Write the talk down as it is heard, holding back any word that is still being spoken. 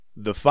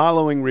The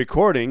following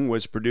recording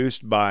was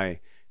produced by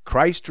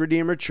Christ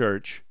Redeemer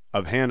Church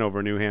of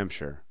Hanover, New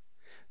Hampshire.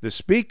 The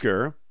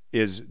speaker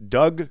is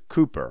Doug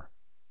Cooper.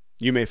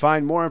 You may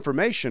find more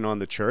information on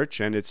the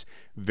church and its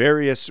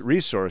various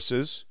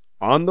resources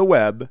on the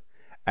web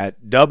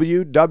at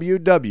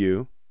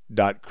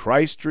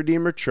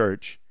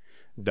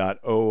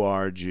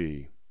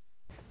www.christredeemerchurch.org.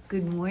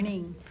 Good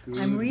morning.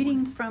 I'm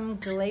reading from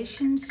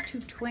Galatians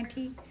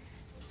 2:20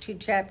 to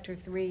chapter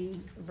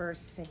 3, verse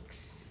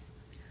 6.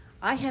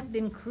 I have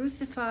been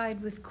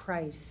crucified with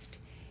Christ.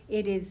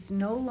 It is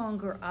no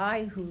longer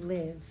I who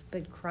live,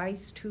 but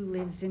Christ who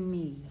lives in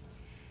me.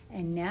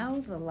 And now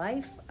the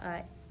life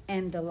I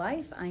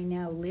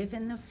now live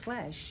in the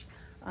flesh,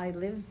 I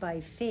live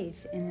by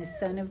faith in the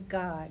Son of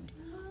God,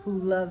 who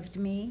loved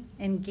me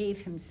and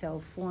gave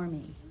himself for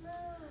me.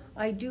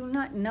 I do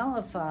not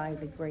nullify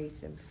the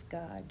grace of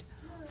God,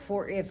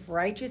 for if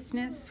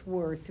righteousness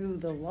were through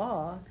the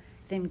law,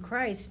 then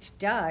Christ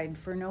died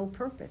for no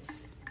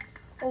purpose.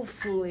 O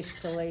foolish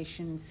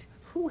Galatians,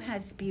 who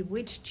has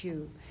bewitched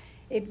you?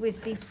 It was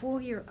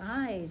before your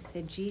eyes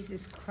that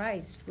Jesus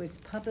Christ was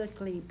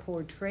publicly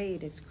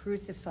portrayed as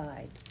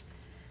crucified.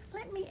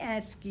 Let me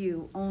ask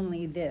you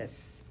only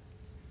this.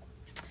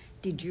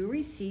 Did you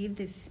receive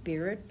the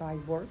Spirit by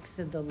works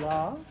of the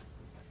law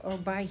or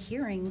by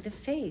hearing the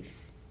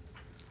faith?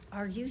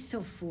 Are you so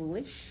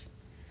foolish?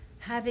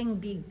 Having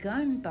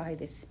begun by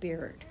the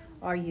Spirit,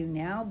 are you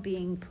now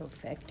being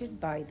perfected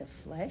by the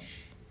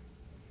flesh?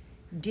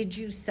 Did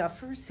you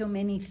suffer so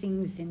many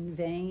things in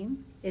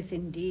vain, if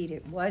indeed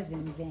it was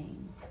in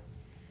vain?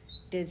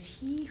 Does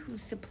he who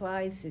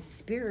supplies the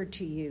Spirit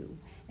to you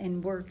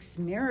and works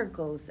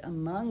miracles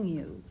among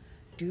you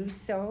do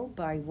so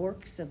by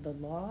works of the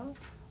law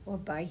or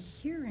by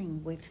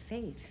hearing with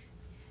faith?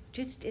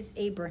 Just as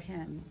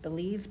Abraham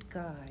believed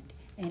God,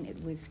 and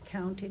it was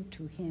counted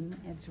to him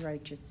as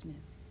righteousness.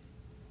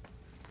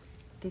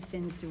 This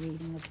ends the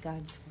reading of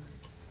God's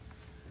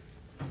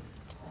word.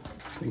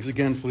 Thanks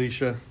again,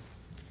 Felicia.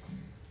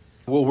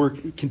 Well, we're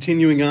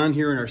continuing on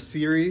here in our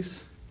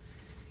series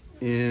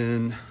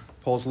in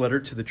Paul's letter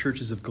to the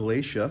churches of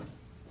Galatia.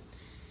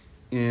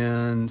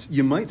 And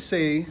you might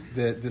say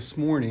that this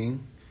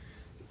morning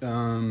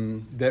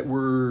that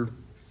we're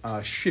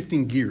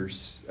shifting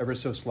gears ever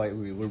so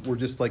slightly. We're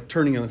just like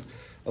turning a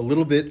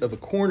little bit of a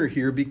corner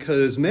here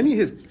because many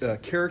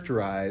have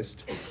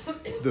characterized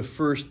the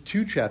first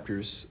two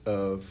chapters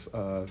of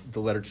the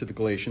letter to the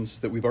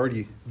Galatians that we've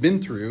already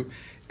been through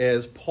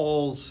as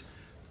Paul's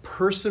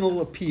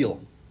personal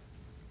appeal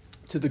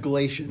to the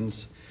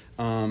Galatians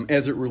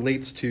as it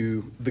relates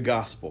to the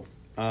gospel,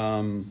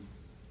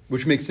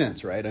 which makes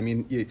sense, right? I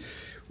mean,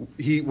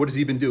 what has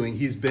he been doing?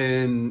 He's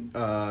been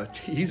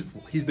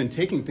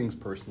taking things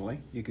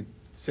personally. You could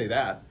say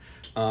that.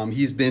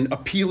 He's been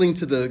appealing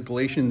to the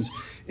Galatians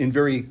in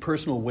very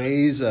personal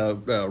ways,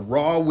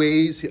 raw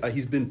ways.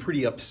 He's been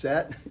pretty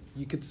upset,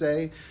 you could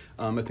say.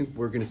 I think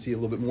we're going to see a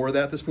little bit more of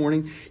that this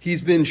morning. He's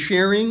been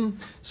sharing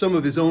some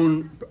of his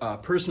own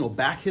personal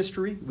back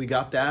history. We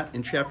got that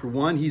in chapter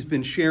 1. He's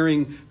been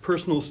sharing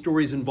personal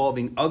stories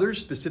involving others,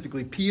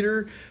 specifically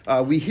Peter.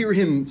 We hear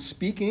him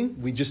speaking,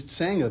 we just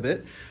sang of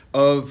it,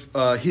 of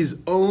his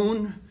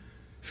own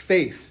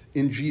faith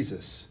in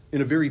Jesus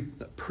in a very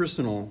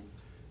personal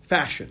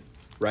fashion,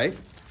 right?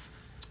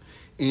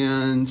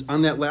 And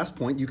on that last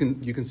point, you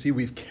can see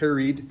we've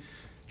carried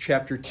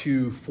chapter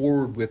 2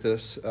 forward with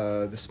us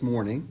this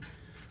morning.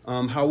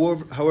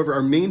 However,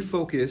 our main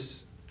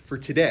focus for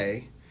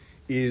today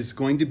is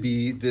going to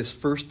be this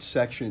first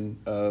section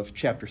of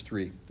chapter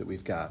 3 that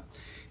we've got.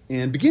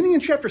 And beginning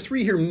in chapter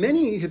 3 here,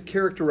 many have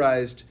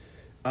characterized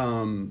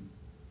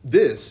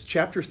this,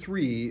 chapter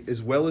 3,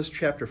 as well as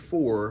chapter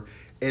 4,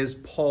 as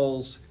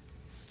Paul's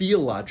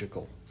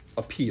theological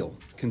appeal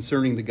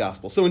concerning the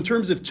gospel. So in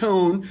terms of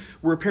tone,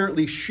 we're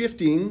apparently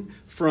shifting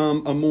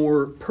from a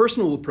more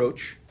personal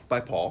approach by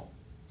Paul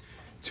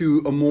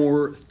to a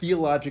more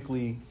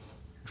theologically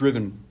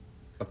driven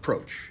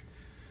approach.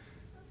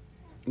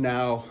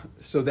 Now,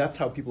 so that's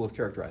how people have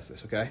characterized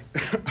this, okay?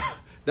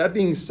 That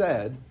being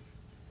said,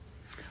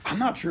 I'm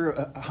not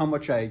sure how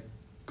much I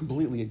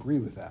completely agree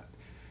with that.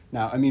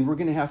 Now, I mean, we're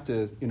going to have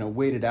to,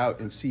 wait it out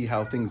and see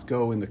how things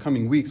go in the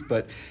coming weeks,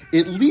 but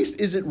at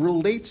least as it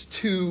relates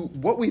to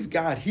what we've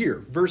got here,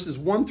 verses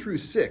 1 through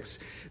 6,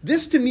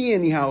 this to me,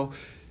 anyhow,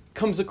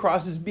 comes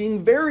across as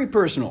being very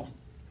personal.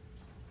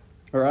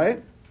 All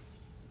right?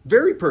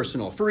 Very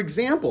personal. For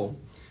example,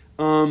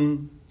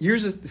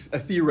 here's a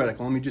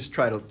theoretical. Let me just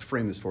try to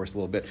frame this for us a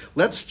little bit.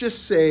 Let's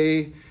just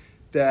say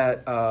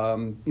that,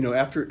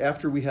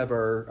 after we have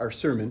our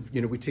sermon,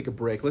 we take a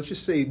break. Let's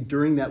just say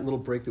during that little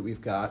break that we've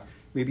got,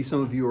 maybe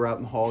some of you are out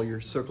in the hall, you're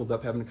circled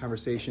up having a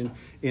conversation,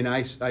 and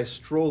I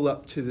stroll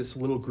up to this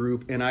little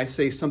group, and I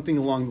say something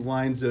along the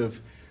lines of,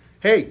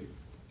 hey,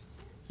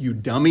 you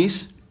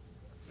dummies,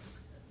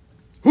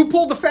 who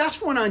pulled the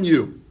fast one on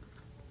you?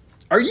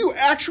 Are you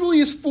actually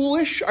as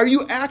foolish? Are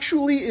you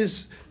actually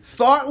as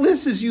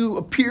thoughtless as you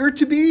appear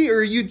to be? Or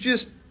are you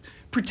just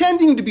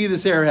pretending to be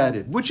this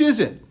airheaded? Which is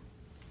it?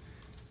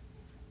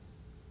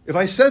 if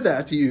I said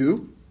that to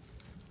you,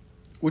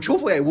 which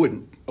hopefully I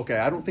wouldn't, okay,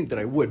 I don't think that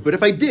I would, but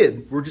if I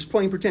did, we're just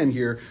playing pretend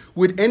here,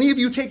 would any of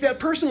you take that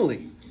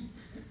personally?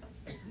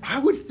 I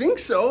would think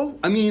so.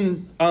 I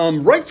mean,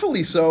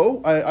 rightfully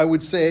so, I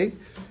would say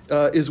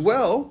as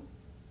well.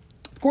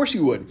 Of course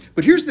you would.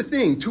 But here's the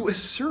thing. To a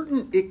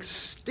certain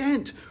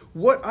extent,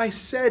 what I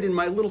said in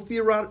my little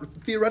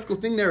theoretical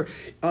thing there,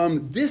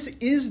 this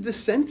is the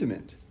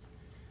sentiment,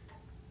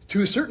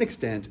 to a certain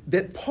extent,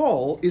 that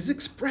Paul is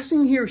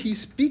expressing here. He's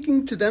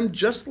speaking to them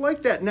just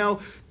like that. Now,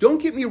 don't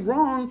get me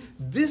wrong.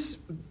 This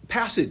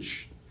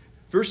passage,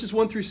 verses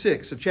 1 through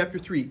 6 of chapter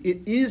 3, it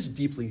is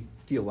deeply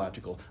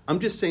theological. I'm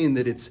just saying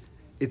that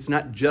it's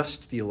not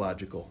just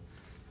theological,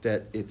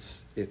 that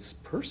it's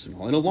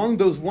personal. And along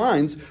those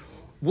lines,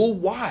 well,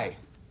 why?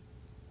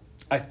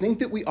 I think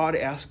that we ought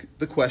to ask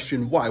the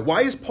question, why?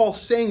 Why is Paul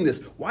saying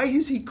this? Why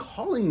is he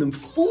calling them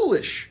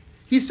foolish?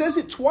 He says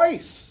it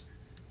twice.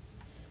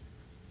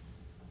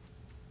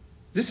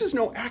 This is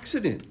no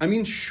accident. I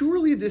mean,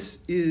 surely this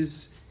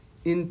is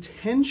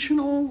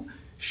intentional.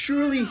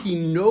 Surely he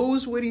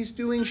knows what he's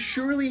doing.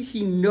 Surely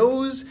he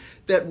knows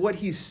that what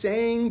he's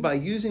saying by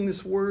using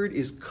this word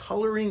is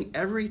coloring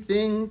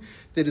everything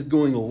that is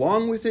going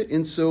along with it.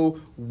 And so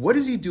what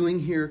is he doing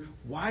here?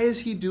 Why is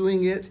he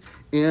doing it?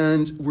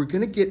 And we're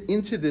going to get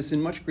into this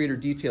in much greater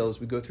detail as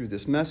we go through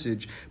this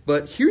message.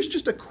 But here's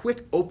just a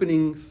quick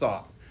opening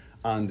thought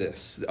on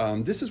this.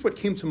 This is what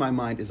came to my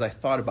mind as I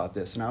thought about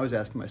this. And I was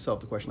asking myself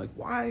the question, like,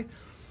 why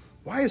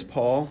is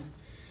Paul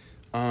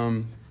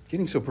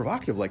getting so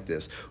provocative like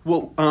this?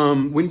 Well,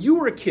 when you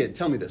were a kid,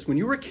 tell me this. When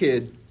you were a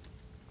kid,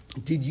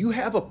 did you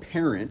have a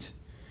parent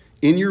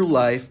in your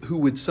life who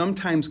would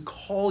sometimes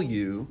call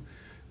you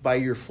by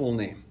your full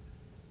name?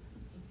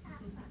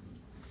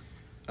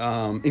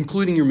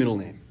 Including your middle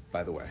name,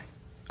 by the way.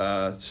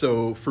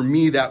 So for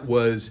me, that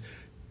was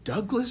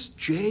Douglas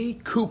J.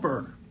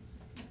 Cooper,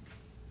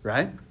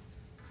 right?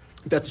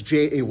 That's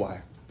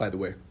J-A-Y, by the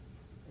way.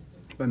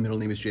 My middle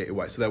name is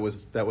J-A-Y, so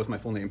that was my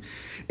full name.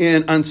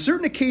 And on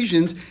certain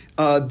occasions,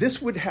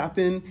 this would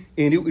happen,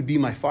 and it would be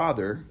my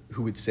father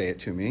who would say it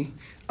to me.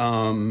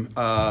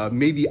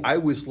 Maybe I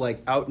was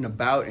like out and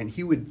about, and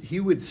he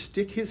would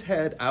stick his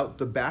head out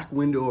the back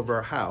window of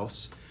our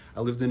house. I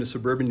lived in a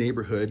suburban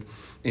neighborhood,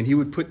 and he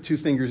would put two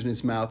fingers in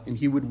his mouth, and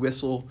he would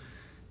whistle,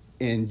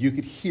 and you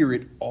could hear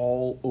it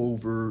all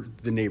over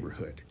the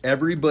neighborhood.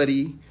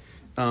 Everybody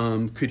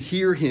could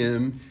hear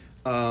him,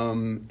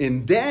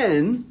 and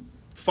then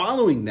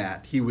following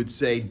that, he would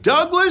say,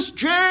 Douglas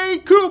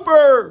J.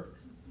 Cooper,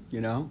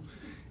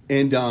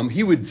 And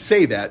he would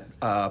say that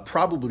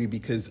probably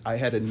because I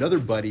had another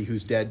buddy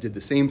whose dad did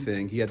the same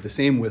thing. He had the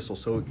same whistle,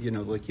 so, he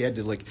had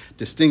to,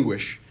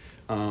 distinguish,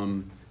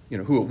 who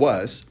it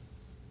was.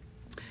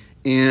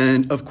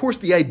 And, of course,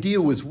 the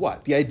idea was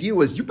what? The idea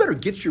was, you better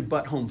get your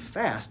butt home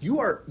fast.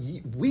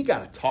 We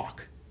got to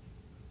talk.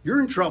 You're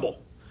in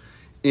trouble.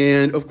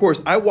 And, of course,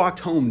 I walked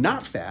home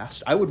not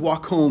fast. I would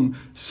walk home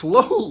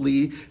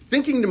slowly,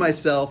 thinking to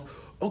myself,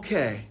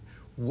 okay,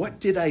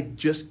 what did I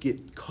just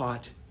get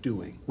caught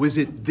doing? Was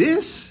it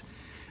this?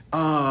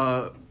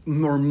 Or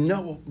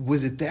no,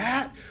 was it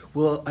that?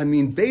 Well, I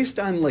mean, based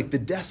on, the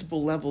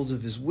decibel levels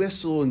of his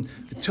whistle and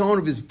the tone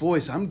of his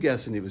voice, I'm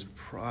guessing it was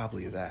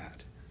probably that.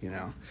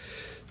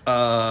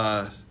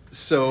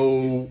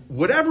 So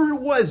whatever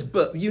it was,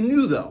 but you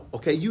knew though,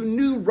 okay? You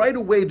knew right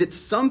away that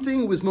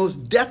something was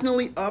most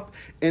definitely up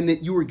and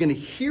that you were going to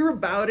hear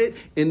about it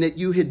and that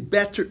you had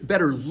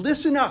better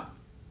listen up,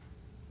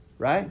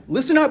 right?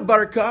 Listen up,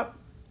 Buttercup.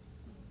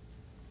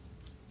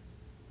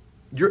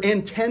 Your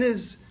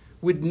antennas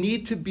would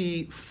need to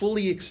be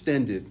fully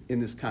extended in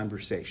this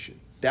conversation.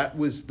 That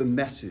was the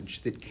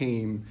message that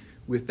came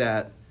with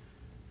that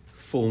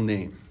full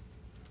name,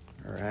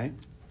 all right?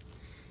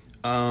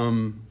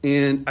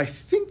 And I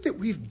think that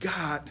we've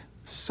got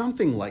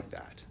something like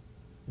that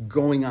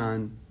going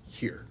on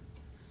here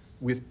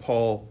with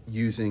Paul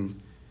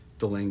using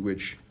the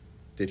language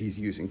that he's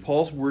using.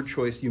 Paul's word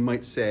choice, you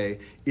might say,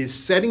 is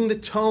setting the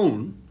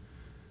tone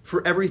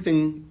for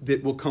everything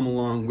that will come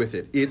along with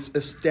it. It's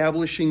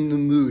establishing the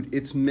mood.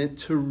 It's meant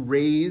to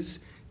raise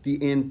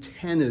the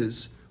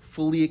antennas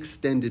fully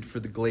extended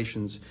for the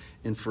Galatians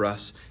and for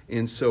us.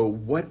 And so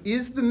what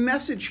is the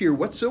message here?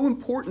 What's so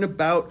important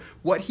about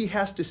what he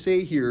has to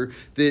say here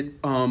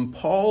that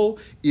Paul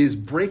is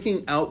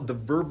breaking out the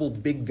verbal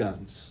big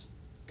guns,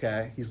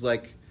 okay? He's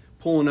like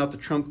pulling out the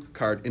trump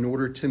card in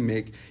order to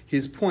make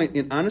his point.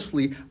 And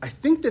honestly, I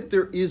think that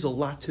there is a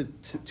lot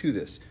to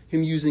this,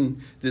 him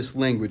using this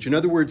language. In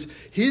other words,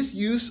 his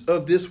use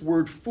of this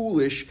word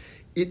foolish,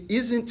 it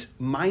isn't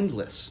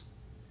mindless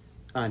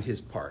on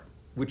his part,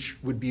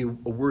 which would be a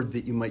word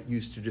that you might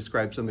use to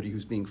describe somebody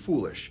who's being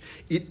foolish.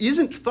 It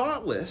isn't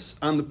thoughtless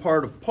on the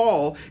part of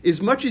Paul,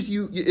 as much as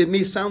it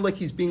may sound like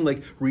he's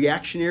being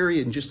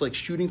reactionary and just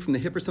shooting from the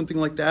hip or something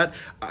like that.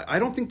 I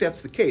don't think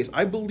that's the case.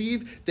 I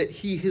believe that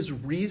he has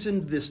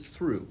reasoned this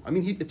through. I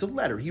mean, it's a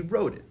letter. He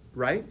wrote it,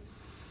 right?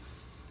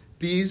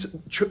 These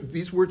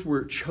words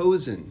were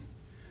chosen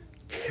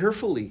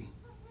carefully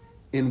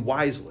and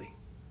wisely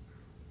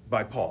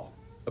by Paul.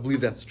 I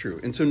believe that's true.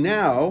 And so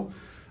now,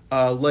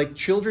 like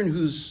children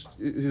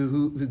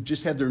who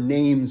just had their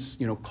names,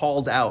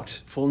 called out,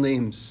 full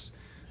names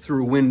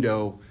through a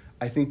window,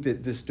 I think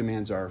that this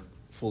demands our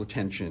full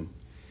attention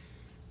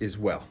as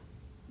well.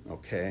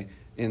 Okay?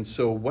 And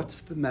so what's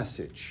the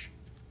message?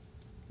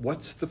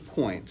 What's the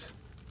point?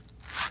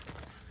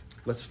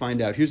 Let's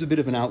find out. Here's a bit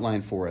of an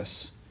outline for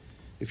us.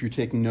 If you're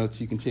taking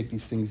notes, you can take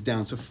these things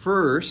down. So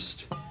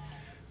first,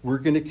 we're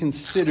going to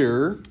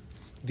consider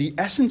the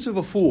essence of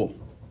a fool.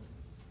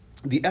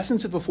 The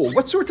essence of a fool.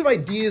 What sorts of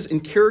ideas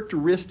and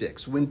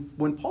characteristics,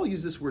 when Paul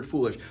used this word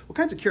foolish, what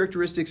kinds of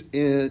characteristics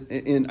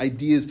and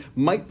ideas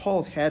might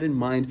Paul have had in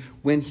mind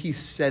when he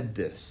said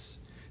this?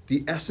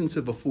 The essence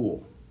of a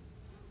fool.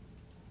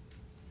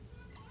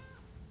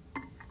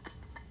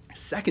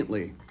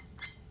 Secondly,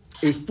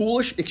 a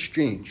foolish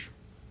exchange.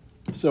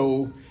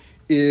 So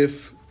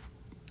if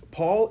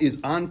Paul is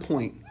on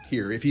point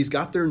here, if he's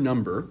got their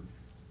number,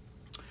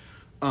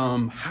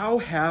 how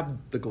have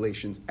the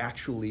Galatians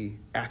actually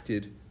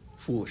acted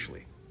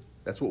foolishly?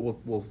 That's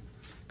what we'll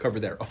cover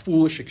there. A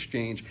foolish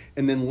exchange.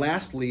 And then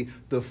lastly,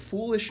 the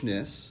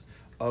foolishness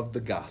of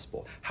the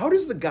gospel. How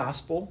does the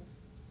gospel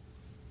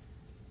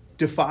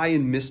defy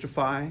and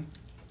mystify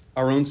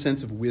our own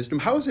sense of wisdom?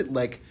 How does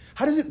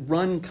it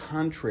run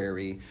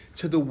contrary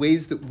to the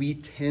ways that we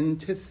tend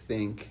to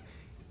think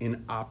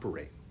and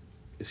operate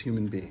as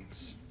human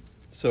beings?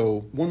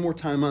 So one more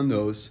time on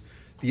those.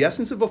 The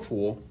essence of a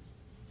fool,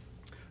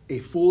 a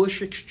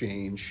foolish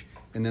exchange,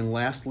 and then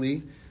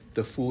lastly,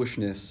 the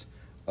foolishness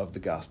of the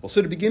gospel.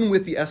 So to begin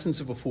with the essence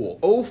of a fool.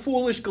 O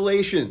foolish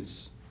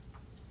Galatians,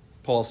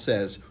 Paul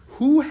says,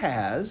 who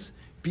has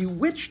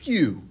bewitched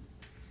you?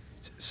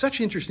 It's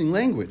such interesting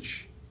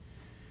language.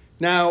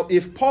 Now,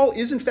 if Paul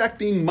is in fact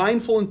being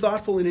mindful and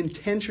thoughtful and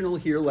intentional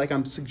here, like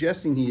I'm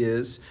suggesting he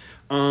is,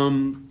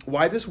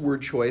 why this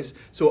word choice?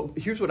 So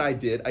here's what I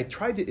did. I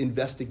tried to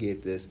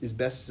investigate this as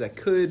best as I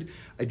could.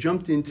 I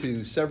jumped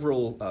into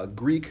several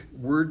Greek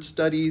word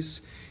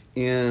studies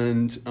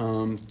and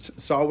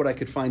saw what I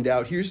could find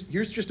out. Here's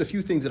just a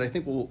few things that I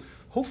think will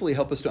hopefully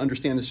help us to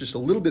understand this just a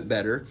little bit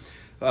better.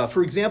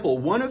 For example,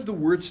 one of the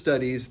word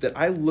studies that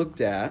I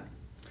looked at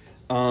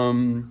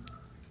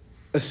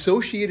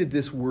associated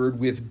this word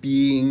with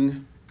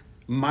being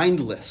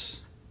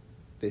mindless,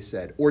 they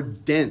said, or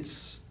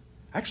dense.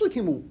 I actually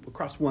came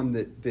across one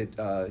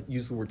that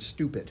used the word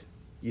stupid,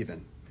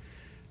 even.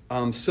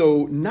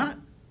 So not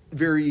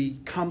very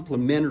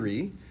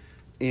complimentary.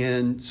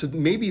 And so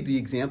maybe the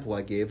example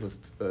I gave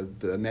of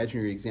the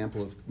imaginary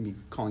example of me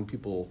calling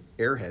people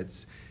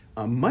airheads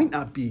might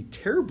not be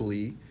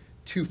terribly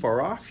too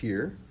far off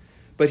here.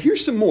 But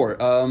here's some more.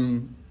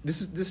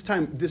 This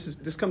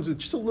comes with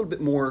just a little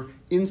bit more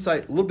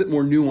insight, a little bit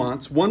more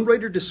nuance. One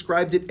writer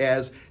described it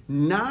as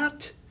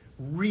not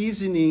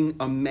reasoning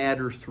a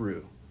matter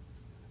through.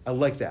 I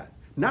like that.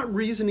 Not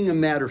reasoning a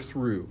matter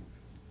through.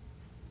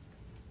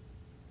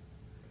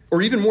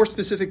 Or even more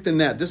specific than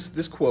that,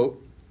 this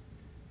quote,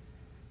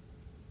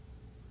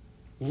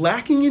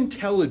 lacking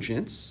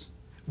intelligence,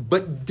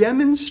 but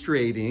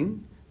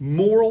demonstrating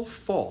moral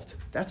fault.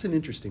 That's an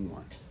interesting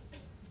one.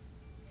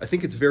 I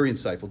think it's very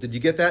insightful. Did you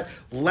get that?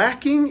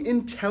 Lacking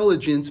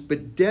intelligence,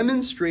 but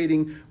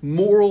demonstrating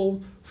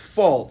moral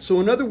fault.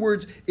 So in other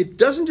words, it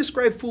doesn't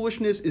describe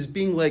foolishness as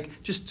being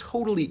like just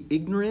totally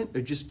ignorant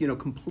or just,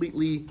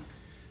 completely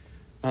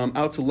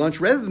out to lunch.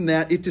 Rather than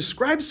that, it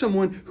describes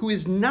someone who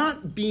is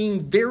not being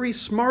very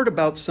smart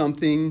about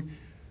something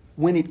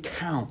when it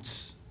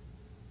counts.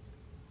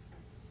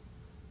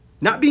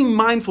 Not being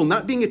mindful,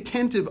 not being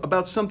attentive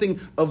about something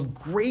of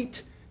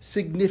great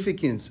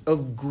significance,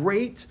 of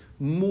great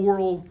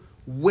moral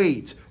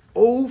weight.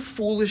 O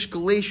foolish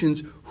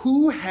Galatians,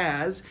 who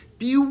has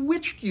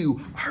bewitched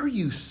you? Are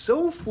you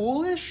so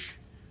foolish?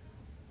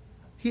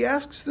 He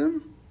asks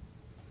them.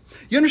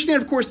 You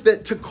understand, of course,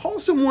 that to call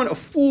someone a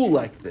fool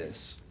like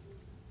this,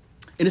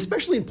 and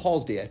especially in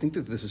Paul's day, I think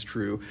that this is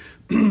true,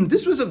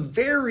 this was a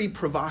very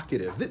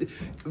provocative,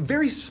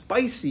 very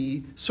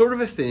spicy sort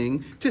of a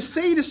thing to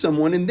say to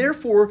someone, and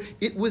therefore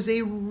it was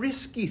a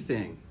risky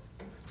thing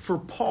for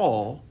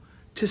Paul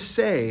to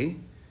say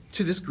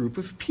to this group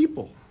of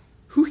people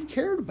who he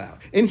cared about.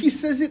 And he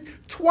says it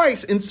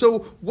twice. And so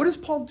what is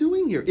Paul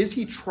doing here? Is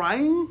he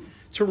trying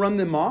to run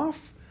them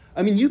off?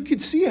 I mean, you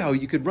could see how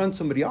you could run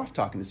somebody off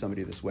talking to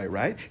somebody this way,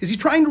 right? Is he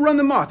trying to run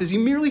them off? Is he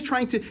merely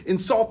trying to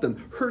insult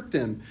them, hurt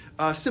them,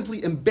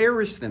 simply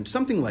embarrass them,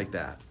 something like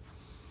that?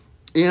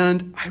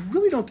 And I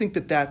really don't think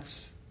that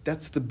that's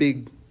the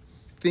big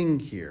thing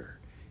here.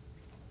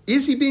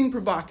 Is he being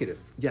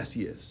provocative? Yes,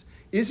 he is.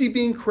 Is he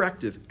being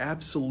corrective?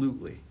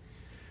 Absolutely.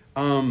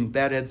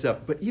 That adds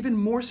up. But even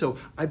more so,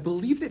 I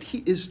believe that he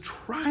is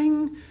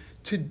trying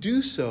to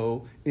do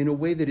so in a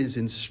way that is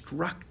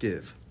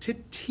instructive, to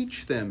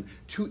teach them,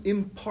 to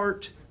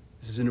impart,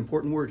 this is an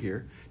important word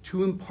here,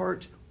 to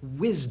impart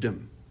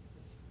wisdom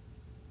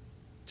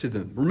to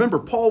them. Remember,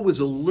 Paul was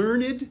a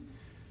learned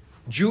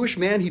Jewish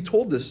man. He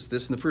told us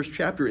this in the first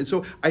chapter. And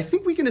so I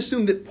think we can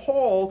assume that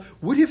Paul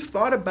would have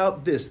thought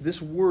about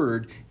this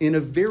word, in a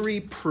very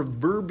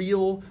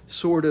proverbial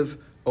sort of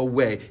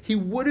away. He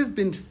would have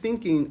been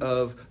thinking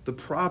of the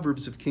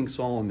Proverbs of King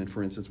Solomon,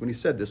 for instance, when he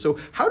said this. So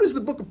how does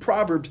the book of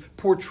Proverbs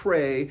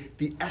portray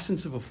the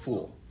essence of a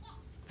fool?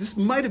 This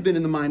might have been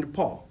in the mind of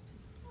Paul.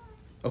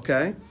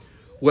 Okay?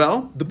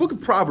 Well, the book of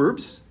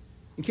Proverbs,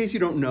 in case you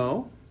don't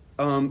know,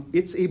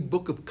 it's a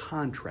book of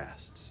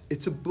contrasts.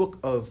 It's a book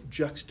of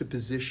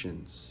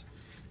juxtapositions.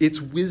 It's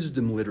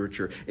wisdom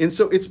literature. And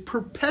so it's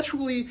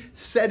perpetually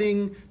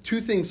setting two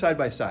things side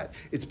by side.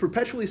 It's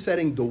perpetually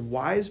setting the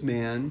wise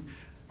man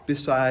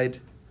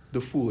beside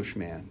the foolish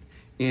man.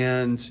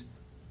 And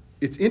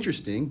it's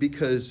interesting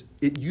because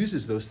it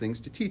uses those things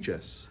to teach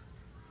us.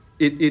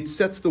 It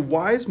sets the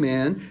wise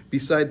man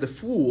beside the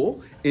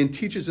fool and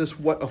teaches us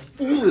what a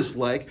fool is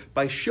like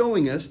by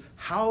showing us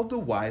how the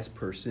wise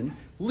person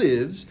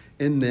lives,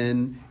 and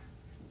then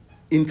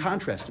in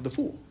contrast to the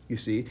fool, you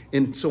see,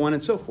 and so on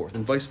and so forth,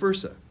 and vice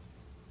versa.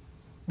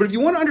 But if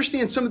you want to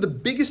understand some of the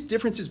biggest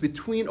differences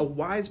between a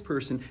wise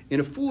person and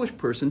a foolish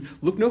person,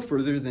 look no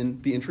further than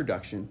the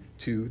introduction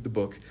to the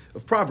book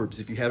of Proverbs.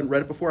 If you haven't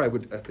read it before, I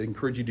would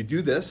encourage you to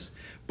do this.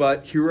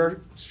 But here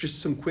are just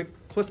some quick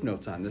cliff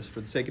notes on this for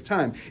the sake of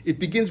time. It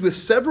begins with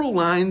several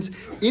lines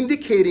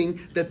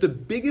indicating that the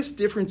biggest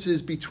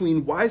differences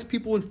between wise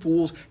people and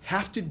fools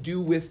have to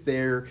do with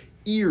their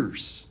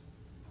ears.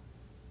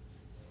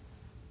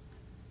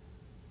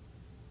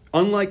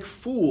 Unlike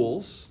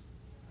fools,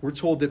 we're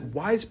told that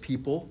wise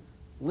people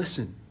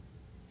listen.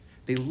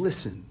 They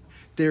listen.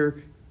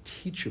 They're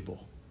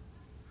teachable.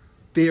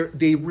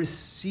 They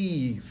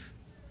receive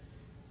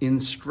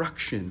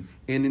instruction,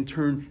 and in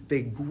turn,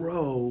 they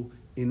grow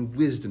in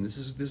wisdom. This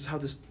is how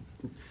this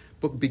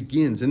book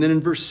begins. And then in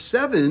verse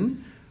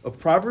 7 of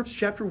Proverbs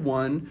chapter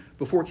 1,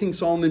 before King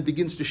Solomon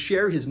begins to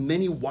share his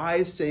many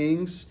wise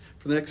sayings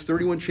for the next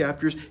 31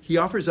 chapters, he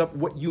offers up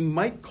what you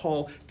might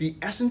call the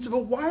essence of a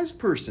wise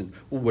person.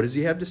 Well, what does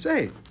he have to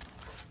say?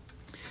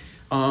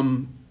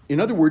 In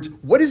other words,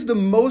 what is the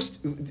most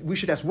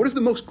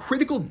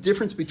critical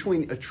difference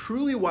between a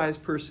truly wise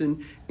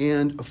person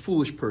and a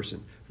foolish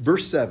person?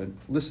 Verse 7,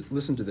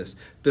 listen to this.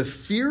 The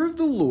fear of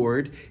the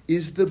Lord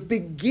is the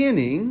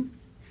beginning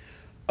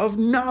of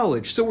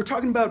knowledge. So we're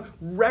talking about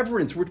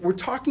reverence. We're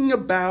talking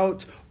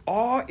about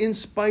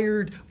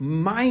awe-inspired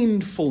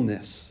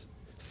mindfulness,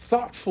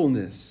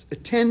 thoughtfulness,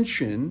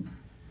 attention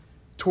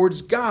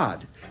towards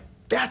God.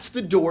 That's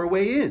the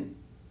doorway in,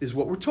 is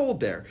what we're told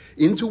there,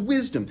 into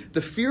wisdom.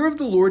 The fear of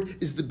the Lord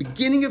is the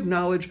beginning of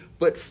knowledge,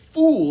 but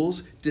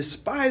fools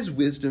despise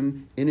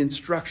wisdom and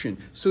instruction.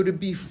 So to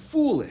be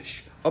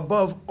foolish,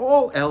 above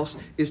all else,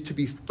 is to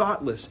be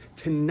thoughtless,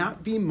 to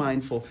not be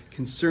mindful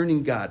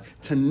concerning God,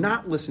 to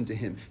not listen to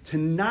him, to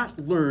not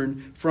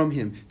learn from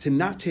him, to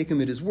not take him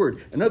at his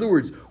word. In other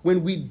words,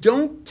 when we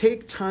don't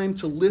take time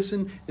to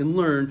listen and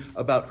learn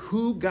about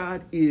who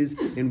God is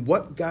and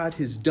what God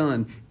has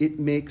done, it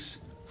makes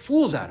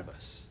fools out of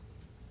us.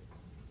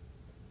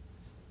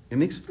 It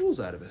makes fools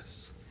out of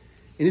us.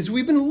 And as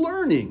we've been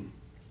learning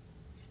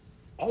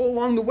all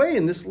along the way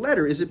in this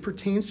letter, as it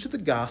pertains to the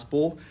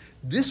gospel,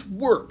 this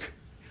work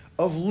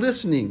of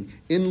listening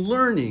and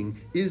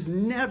learning is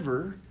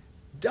never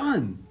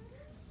done.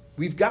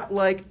 We've got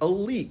like a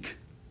leak,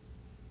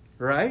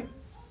 right?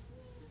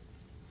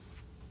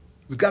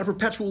 We've got a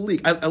perpetual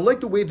leak. I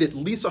like the way that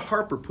Lisa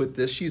Harper put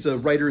this. She's a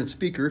writer and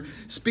speaker.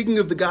 Speaking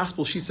of the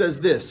gospel, she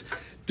says this: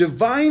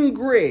 divine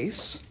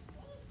grace,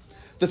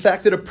 the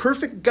fact that a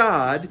perfect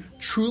God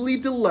truly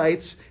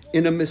delights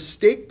in a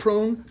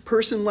mistake-prone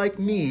person like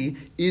me,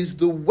 is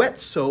the wet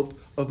soap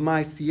of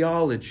my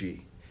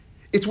theology.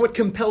 It's what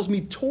compels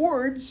me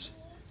towards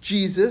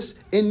Jesus,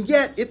 and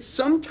yet it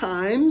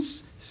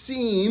sometimes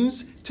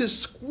seems to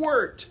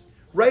squirt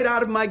right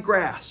out of my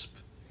grasp.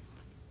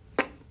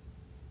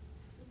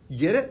 You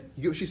get it?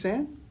 You get what she's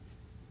saying?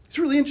 It's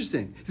really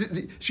interesting.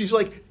 She's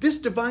like, this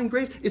divine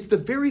grace, it's the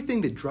very thing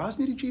that draws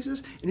me to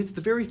Jesus, and it's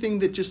the very thing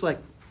that just like,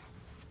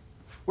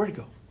 where'd it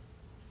go?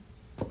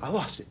 I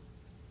lost it.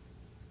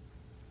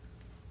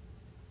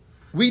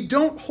 We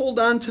don't hold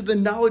on to the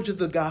knowledge of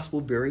the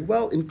gospel very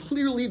well, and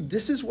clearly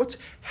this is what's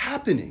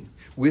happening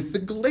with the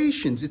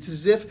Galatians. It's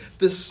as if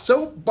the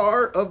soap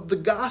bar of the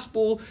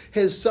gospel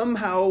has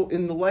somehow,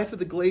 in the life of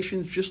the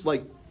Galatians, just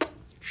like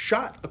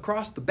shot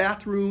across the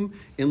bathroom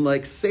and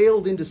like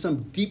sailed into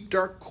some deep,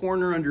 dark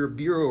corner under a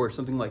bureau or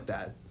something like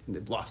that, and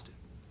they've lost it.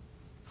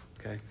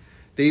 Okay?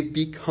 They've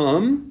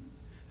become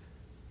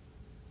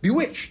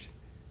bewitched.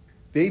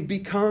 They've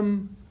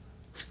become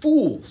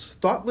fools,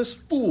 thoughtless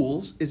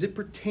fools, as it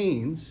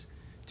pertains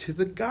to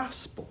the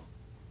gospel.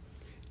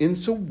 And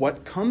so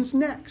what comes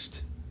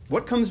next?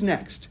 What comes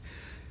next?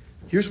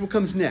 Here's what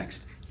comes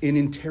next. An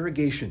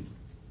interrogation.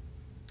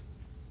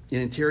 An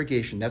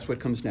interrogation, that's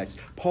what comes next.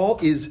 Paul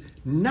is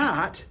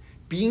not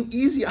being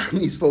easy on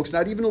these folks,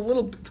 not even a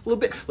little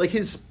bit. Like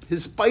his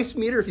spice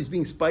meter, if he's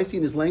being spicy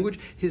in his language,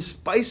 his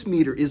spice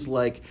meter is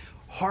like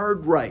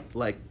hard right,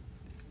 like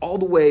all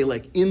the way,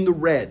 like in the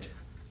red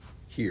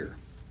here.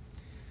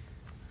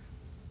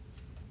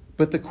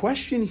 But the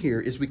question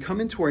here, as we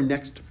come into our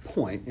next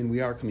point, and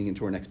we are coming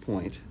into our next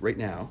point right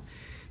now,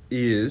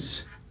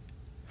 is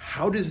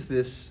how does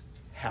this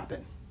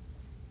happen?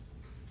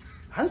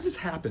 How does this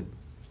happen?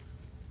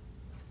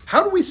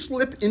 How do we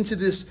slip into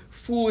this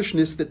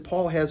foolishness that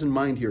Paul has in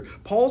mind here?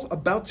 Paul's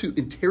about to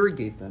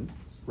interrogate them,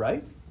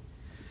 right?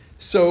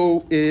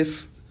 So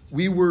if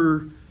we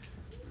were,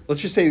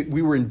 let's just say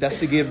we were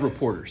investigative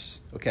reporters,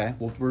 okay?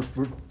 Well,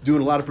 we're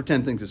doing a lot of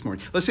pretend things this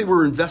morning. Let's say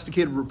we're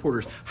investigative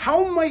reporters.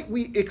 How might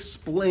we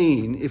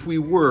explain, if we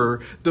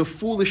were, the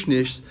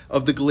foolishness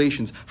of the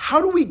Galatians? How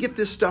do we get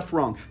this stuff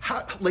wrong?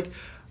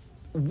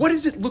 What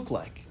does it look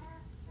like?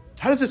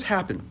 How does this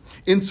happen?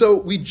 And so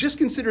we just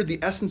considered the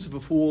essence of a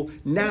fool.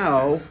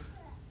 Now,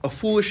 a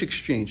foolish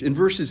exchange. In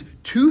verses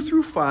 2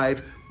 through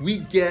 5, we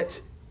get,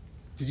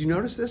 did you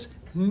notice this?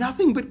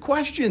 Nothing but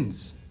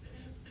questions.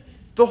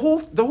 The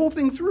whole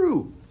thing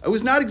through. I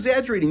was not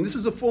exaggerating. This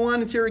is a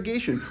full-on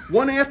interrogation.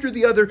 One after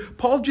the other,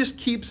 Paul just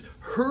keeps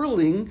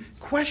hurling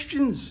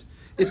questions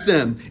at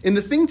them. And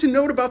the thing to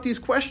note about these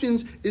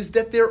questions is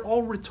that they're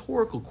all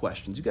rhetorical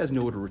questions. You guys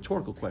know what a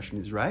rhetorical question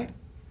is, right?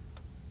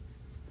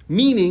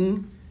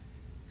 Meaning,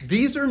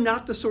 these are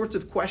not the sorts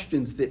of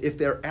questions that if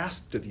they're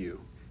asked of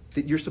you,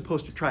 that you're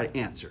supposed to try to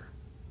answer.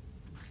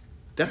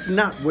 That's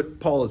not what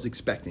Paul is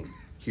expecting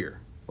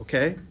here,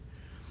 okay?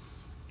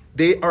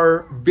 They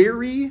are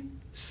very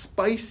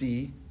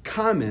spicy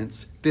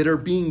comments that are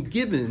being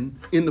given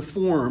in the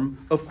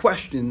form of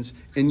questions,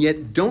 and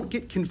yet don't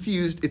get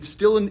confused. It's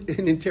still an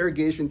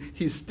interrogation.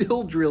 He's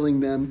still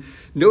drilling them.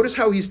 Notice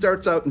how he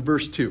starts out in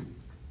verse 2.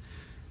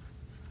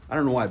 I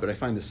don't know why, but I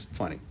find this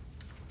funny.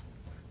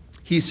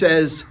 He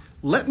says,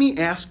 "Let me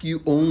ask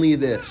you only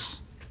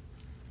this."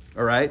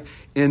 All right?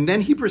 And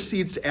then he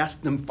proceeds to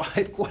ask them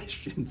 5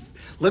 questions.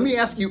 Let me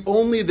ask you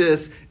only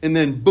this, and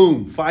then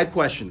boom, 5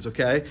 questions,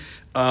 okay?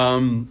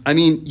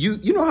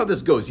 You know how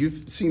this goes.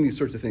 You've seen these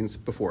sorts of things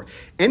before.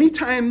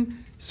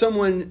 Anytime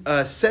someone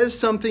says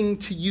something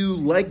to you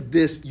like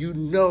this, you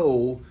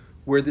know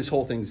where this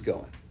whole thing's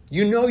going.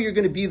 You know you're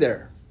going to be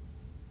there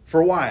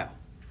for a while.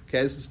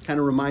 Okay, this is kind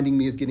of reminding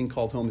me of getting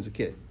called home as a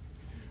kid.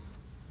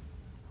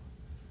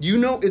 You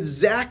know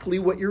exactly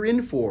what you're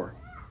in for.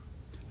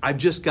 I've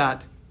just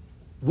got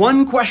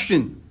one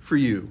question for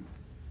you,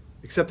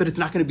 except that it's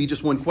not going to be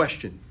just one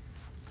question.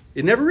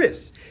 It never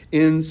is.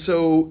 And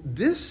so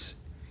this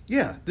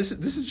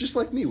is just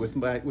like me with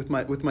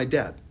my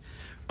dad.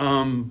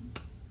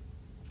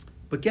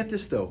 But get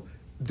this though,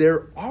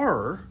 there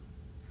are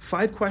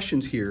 5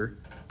 questions here,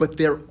 but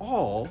they're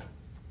all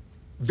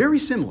very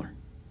similar.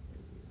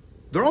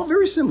 They're all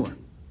very similar.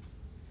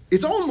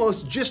 It's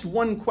almost just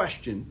one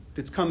question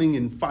that's coming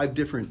in 5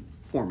 different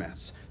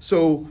formats.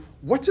 So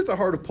what's at the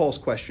heart of Paul's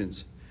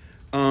questions?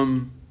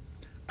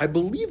 I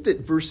believe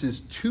that verses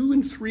 2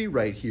 and 3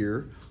 right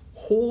here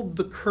hold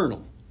the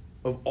kernel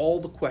of all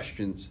the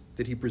questions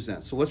that he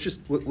presents. So let's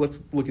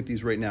look at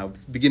these right now,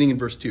 beginning in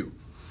verse 2.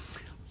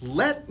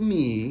 Let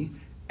me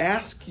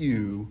ask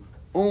you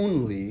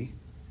only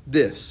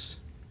this.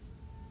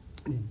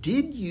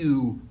 Did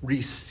you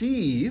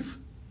receive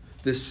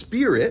the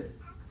Spirit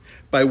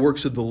by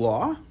works of the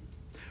law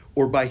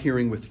or by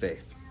hearing with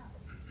faith?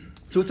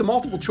 So it's a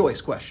multiple choice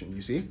question,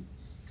 you see?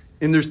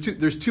 And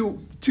there's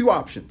two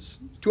options.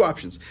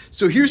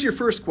 So here's your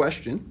first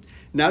question.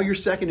 Now your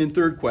second and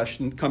third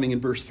question coming in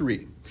verse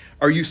 3.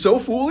 Are you so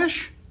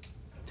foolish?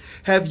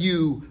 Have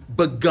you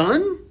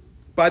begun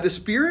by the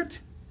Spirit?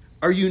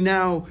 Are you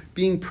now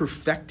being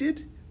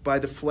perfected by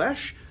the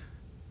flesh?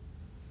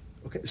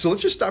 Okay, so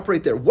let's just stop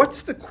right there.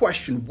 What's the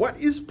question? What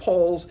is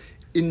Paul's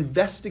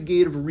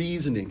investigative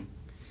reasoning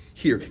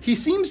here? He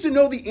seems to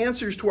know the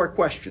answers to our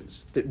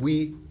questions that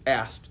we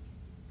asked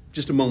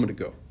just a moment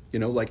ago.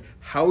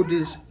 How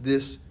does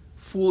this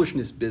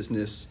foolishness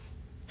business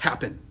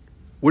happen?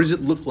 What does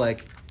it look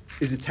like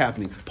as it's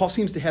happening? Paul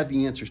seems to have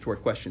the answers to our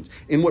questions.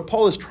 And what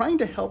Paul is trying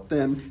to help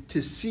them to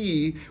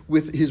see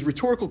with his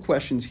rhetorical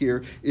questions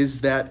here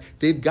is that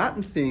they've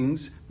gotten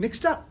things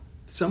mixed up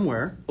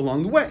somewhere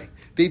along the way.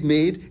 They've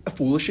made a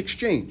foolish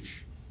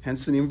exchange,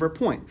 hence the name of our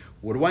point.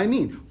 What do I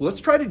mean? Well, let's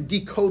try to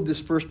decode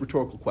this first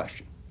rhetorical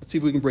question. Let's see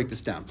if we can break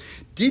this down.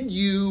 Did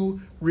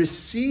you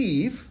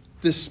receive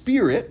the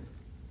Spirit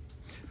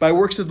by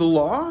works of the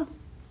law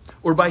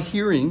or by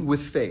hearing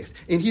with faith?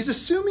 And he's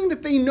assuming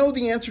that they know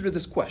the answer to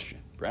this question,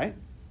 right?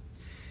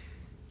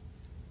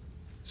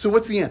 So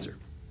what's the answer?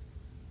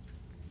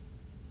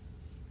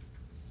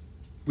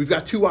 We've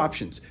got 2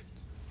 options.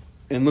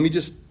 And let me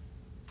just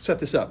set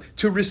this up.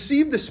 To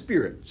receive the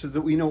Spirit, so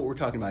that we know what we're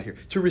talking about here.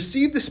 To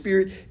receive the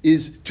Spirit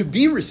is to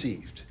be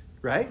received,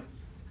 right?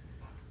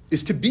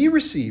 Is to be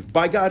received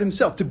by God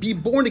himself. To be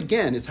born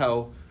again is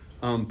how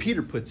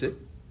Peter puts it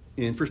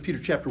in 1 Peter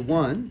chapter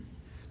 1.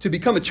 To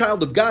become a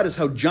child of God is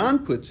how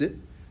John puts it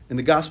in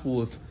the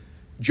Gospel of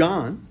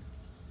John,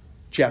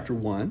 chapter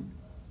 1,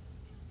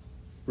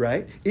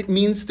 right? It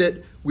means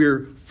that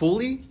we're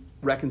fully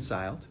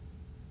reconciled,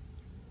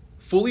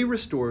 fully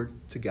restored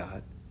to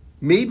God,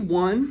 made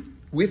one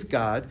with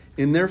God,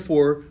 and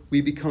therefore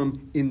we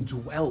become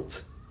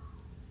indwelt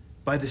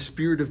by the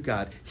Spirit of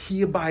God.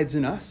 He abides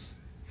in us.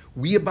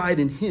 We abide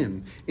in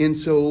him. And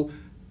so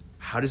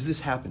how does this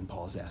happen,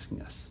 Paul is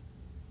asking us?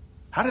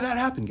 How did that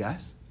happen,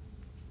 guys?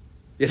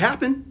 It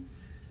happened.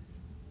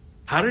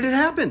 How did it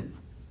happen?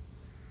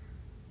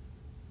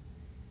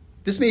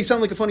 This may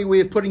sound like a funny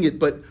way of putting it,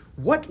 but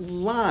what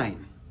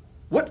line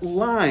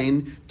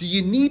do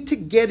you need to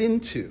get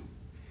into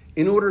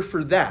in order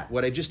for that,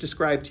 what I just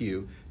described to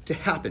you, to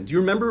happen? Do you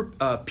remember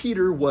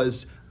Peter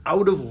was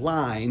out of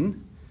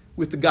line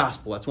with the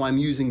gospel? That's why I'm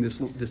using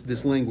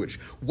this language.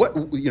 What's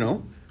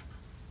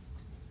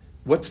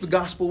the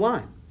gospel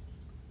line?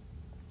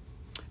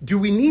 Do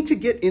we need to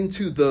get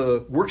into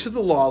the works of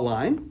the law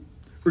line,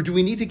 or do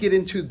we need to get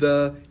into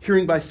the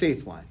hearing by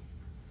faith line?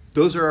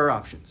 Those are our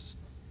options.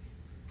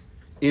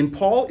 And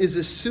Paul is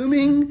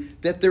assuming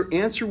that their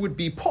answer would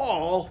be,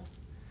 Paul,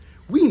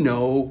 we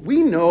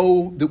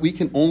know that we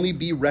can only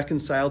be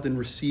reconciled and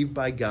received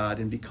by God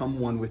and become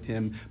one with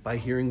him by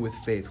hearing with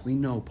faith. We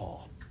know,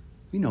 Paul.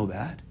 We know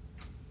that.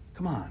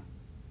 Come on.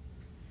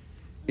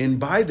 And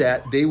by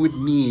that, they would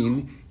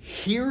mean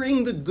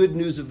hearing the good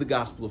news of the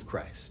gospel of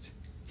Christ.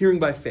 Hearing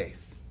by faith.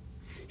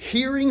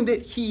 Hearing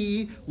that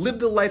he lived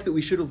the life that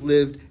we should have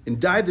lived and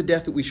died the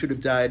death that we should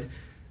have died,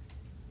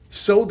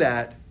 so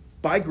that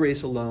by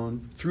grace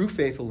alone, through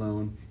faith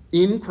alone,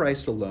 in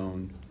Christ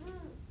alone,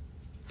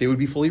 they would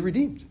be fully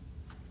redeemed.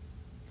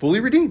 Fully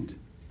redeemed.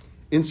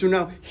 And so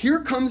now, here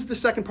comes the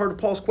second part of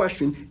Paul's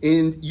question,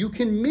 and you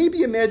can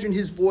maybe imagine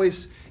his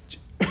voice,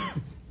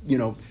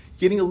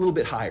 getting a little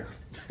bit higher.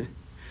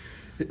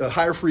 A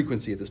higher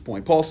frequency at this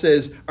point. Paul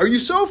says, "Are you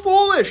so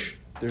foolish?"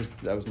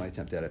 That was my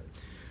attempt at it.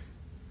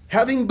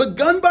 "Having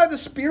begun by the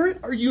Spirit,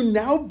 are you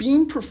now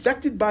being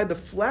perfected by the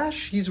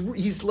flesh?" He's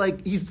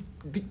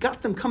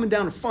got them coming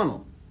down a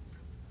funnel.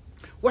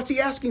 What's he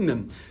asking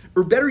them?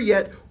 Or better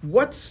yet,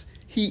 what's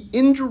he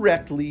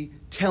indirectly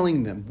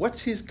telling them?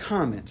 What's his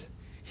comment?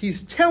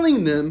 He's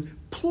telling them,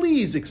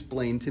 please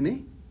explain to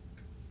me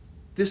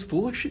this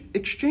foolish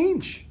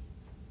exchange.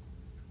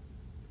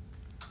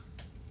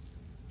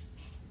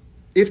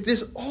 If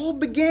this all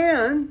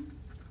began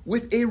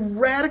with a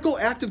radical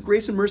act of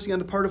grace and mercy on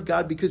the part of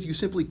God because you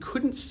simply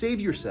couldn't save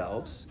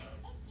yourselves,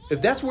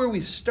 if that's where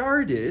we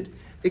started,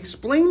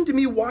 explain to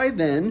me why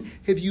then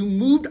have you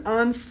moved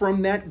on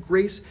from that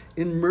grace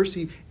and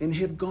mercy and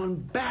have gone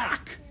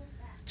back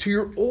to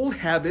your old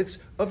habits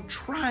of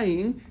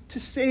trying to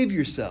save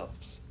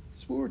yourselves.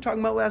 That's what we were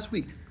talking about last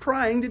week.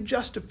 Trying to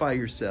justify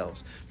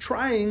yourselves.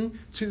 Trying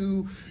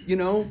to,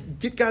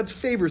 get God's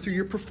favor through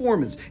your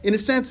performance. In a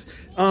sense,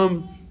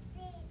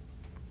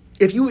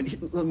 if you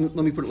would, let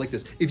me put it like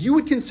this. If you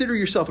would consider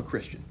yourself a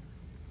Christian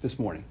this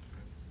morning,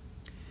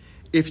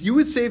 if you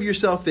would say of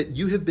yourself that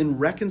you have been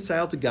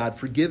reconciled to God,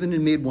 forgiven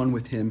and made one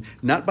with him,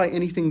 not by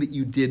anything that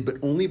you did, but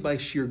only by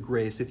sheer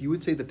grace, if you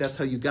would say that that's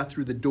how you got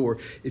through the door,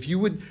 if you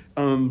would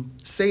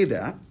say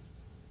that,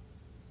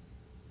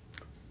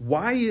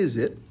 why is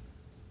it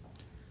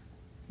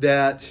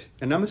that,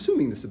 and I'm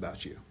assuming this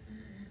about you,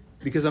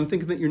 because I'm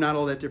thinking that you're not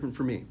all that different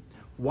from me.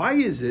 Why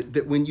is it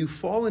that when you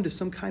fall into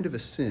some kind of a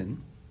sin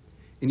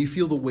and you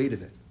feel the weight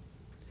of it,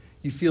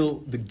 you feel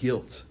the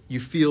guilt, you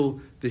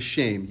feel the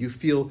shame, you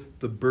feel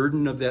the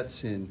burden of that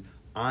sin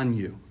on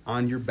you,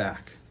 on your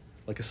back,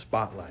 like a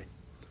spotlight.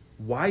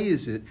 Why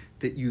is it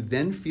that you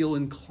then feel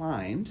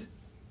inclined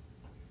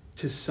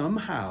to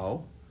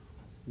somehow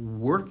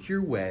work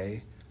your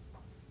way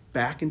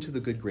back into the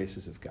good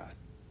graces of God?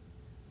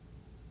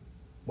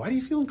 Why do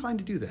you feel inclined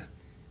to do that?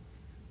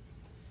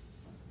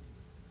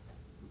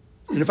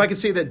 And if I could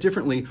say that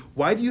differently,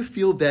 why do you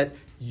feel that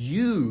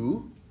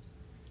you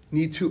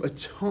need to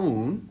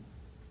atone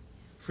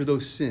for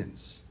those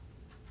sins?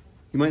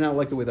 You might not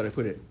like the way that I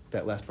put it,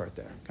 that last part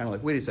there. Kind of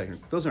like, wait a second,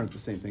 those aren't the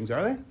same things,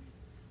 are they?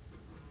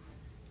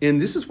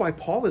 And this is why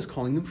Paul is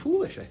calling them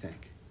foolish, I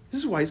think. This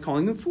is why he's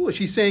calling them foolish.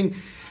 He's saying,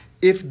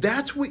 if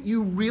that's what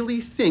you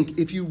really think,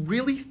 if you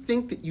really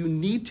think that you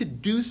need to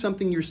do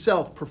something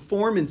yourself,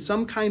 perform in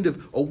some kind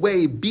of a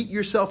way, beat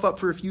yourself up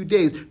for a few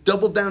days,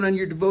 double down on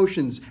your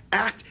devotions,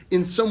 act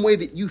in some way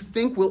that you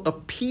think will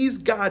appease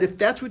God, if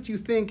that's what you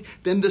think,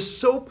 then the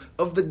soap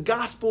of the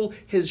gospel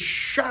has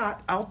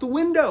shot out the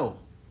window.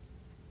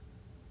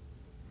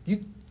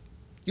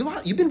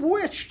 You've been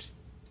bewitched.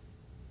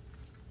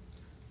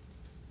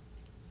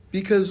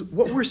 Because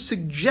what we're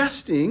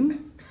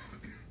suggesting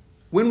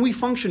when we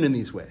function in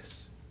these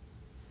ways,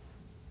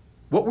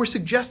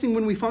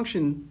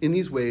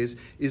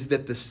 is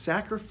that the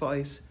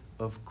sacrifice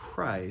of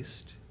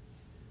Christ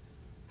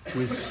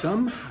was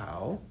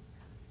somehow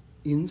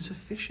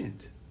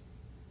insufficient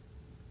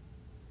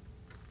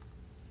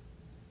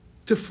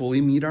to fully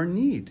meet our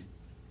need.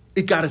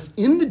 It got us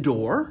in the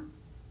door,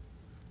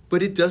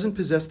 but it doesn't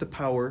possess the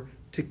power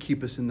to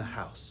keep us in the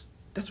house.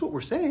 That's what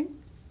we're saying.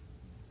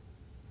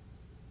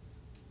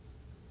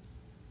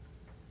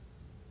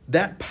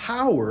 That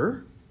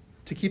power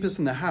to keep us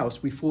in the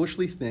house, we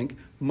foolishly think,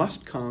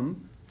 must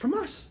come from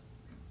us.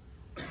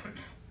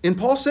 And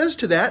Paul says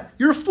to that,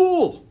 you're a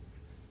fool.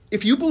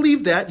 If you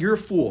believe that, you're a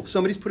fool.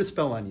 Somebody's put a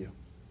spell on you.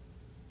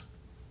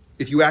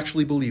 If you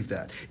actually believe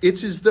that.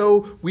 It's as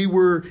though we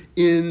were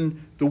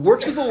in the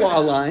works of the law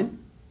line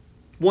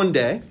one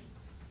day,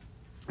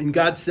 and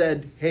God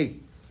said, hey,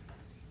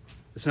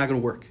 it's not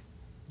going to work.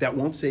 That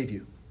won't save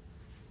you.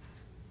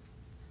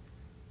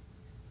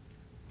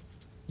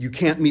 You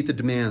can't meet the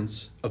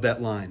demands of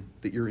that line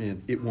that you're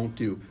in. It won't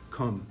do.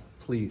 Come,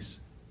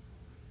 please.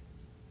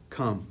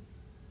 Come.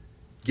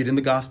 Get in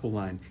the gospel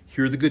line.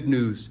 Hear the good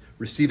news.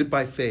 Receive it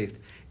by faith.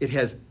 It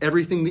has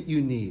everything that you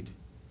need.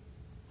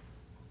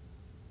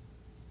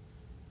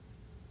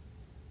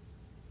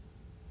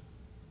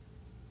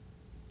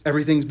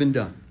 Everything's been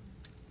done.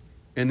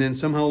 And then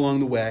somehow along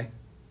the way,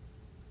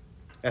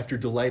 after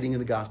delighting in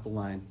the gospel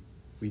line,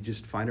 we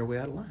just find our way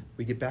out of line.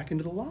 We get back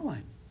into the law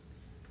line.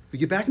 We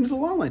get back into the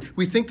law line.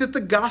 We think that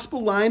the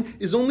gospel line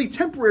is only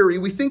temporary.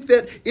 We think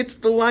that it's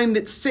the line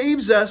that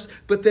saves us,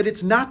 but that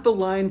it's not the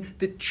line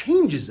that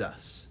changes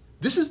us.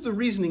 This is the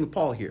reasoning of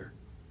Paul here.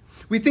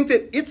 We think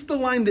that it's the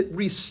line that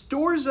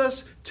restores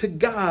us to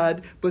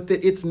God, but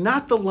that it's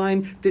not the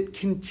line that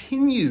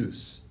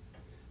continues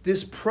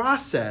this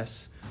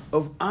process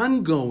of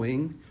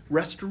ongoing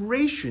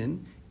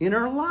restoration in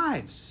our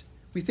lives.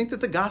 We think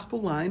that the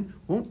gospel line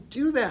won't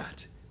do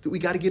that we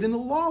got to get in the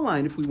law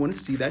line if we want to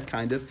see that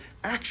kind of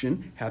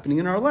action happening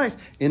in our life.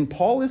 And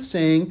Paul is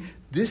saying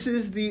this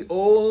is the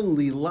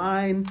only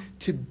line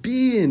to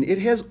be in. It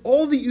has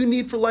all that you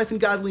need for life and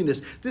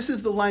godliness. This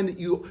is the line that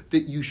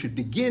you should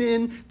begin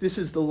in. This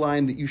is the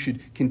line that you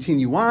should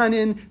continue on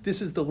in.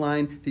 This is the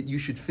line that you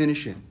should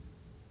finish in.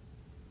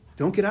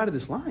 Don't get out of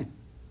this line.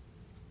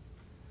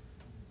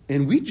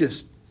 And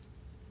if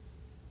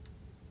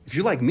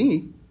you're like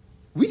me,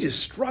 we just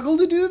struggle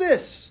to do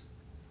this,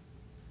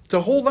 to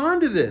hold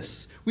on to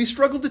this. We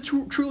struggle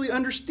to truly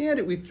understand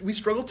it. We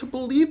struggle to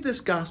believe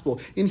this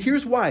gospel. And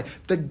here's why.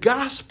 The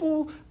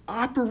gospel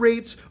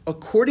operates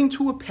according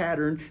to a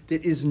pattern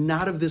that is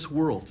not of this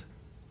world.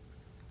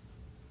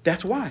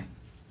 That's why.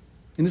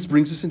 And this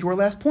brings us into our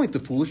last point, the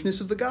foolishness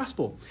of the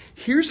gospel.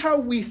 Here's how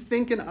we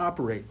think and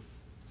operate.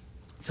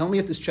 Tell me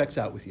if this checks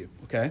out with you,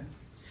 okay?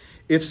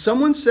 If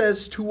someone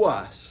says to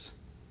us,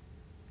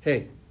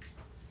 hey,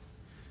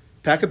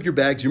 pack up your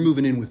bags, you're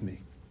moving in with me.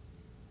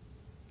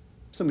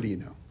 Somebody you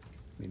know.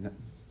 I mean,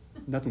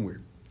 nothing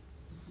weird.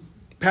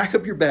 Pack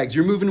up your bags,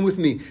 you're moving with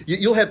me.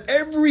 You'll have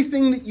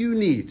everything that you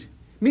need.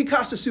 Mi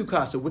casa su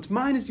casa. What's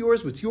mine is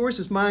yours, what's yours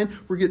is mine.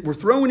 We're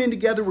throwing in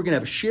together, we're going to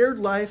have a shared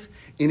life,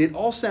 and it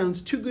all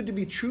sounds too good to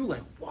be true.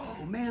 Like,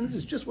 whoa, man, this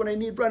is just what I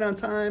need right on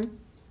time.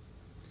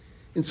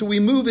 And so we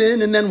move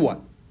in, and then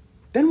what?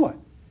 Then what?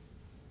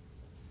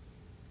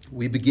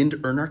 We begin to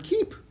earn our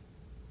keep.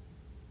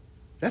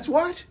 That's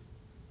what?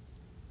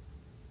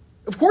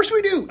 Of course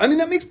we do. I mean,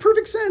 that makes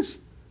perfect sense.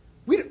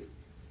 We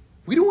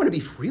don't want to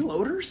be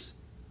freeloaders.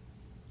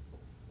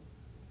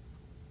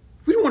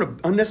 We don't want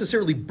to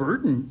unnecessarily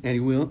burden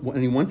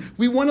anyone.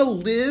 We want to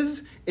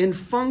live and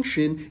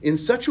function in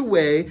such a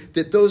way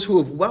that those who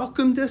have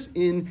welcomed us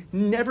in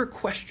never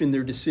question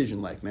their decision.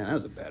 Like, man, that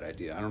was a bad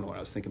idea. I don't know what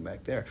I was thinking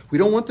back there. We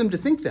don't want them to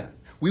think that.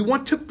 We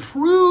want to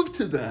prove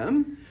to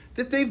them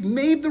that they've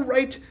made the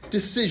right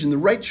decision, the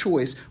right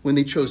choice when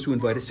they chose to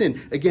invite us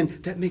in. Again,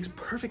 that makes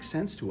perfect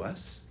sense to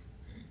us.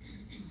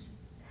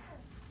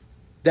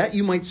 That,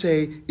 you might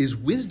say, is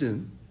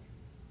wisdom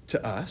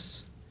to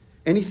us.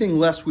 Anything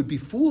less would be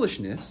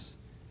foolishness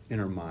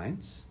in our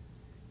minds.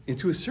 And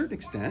to a certain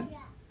extent,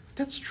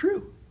 that's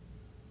true.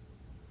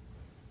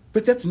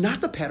 But that's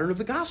not the pattern of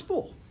the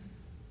gospel.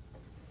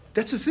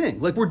 That's the thing.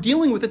 Like, we're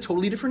dealing with a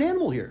totally different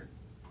animal here.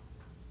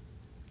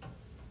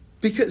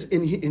 Because,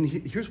 and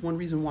here's one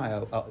reason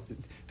why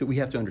that we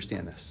have to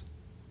understand this.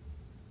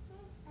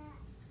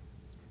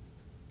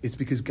 It's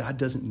because God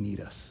doesn't need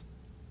us.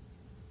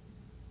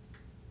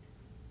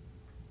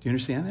 Do you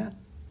understand that?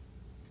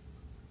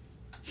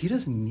 He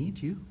doesn't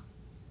need you.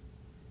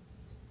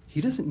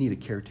 He doesn't need a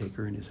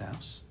caretaker in his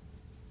house.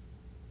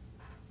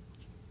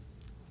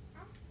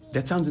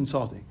 That sounds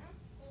insulting,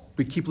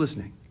 but keep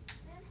listening.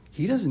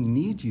 He doesn't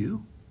need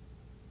you.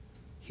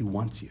 He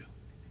wants you.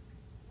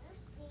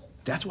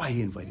 That's why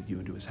he invited you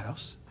into his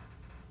house.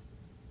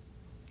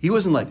 He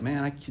wasn't like,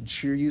 man, I could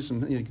sure use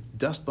some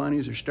dust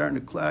bunnies are starting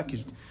to cluck.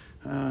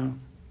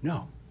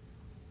 No.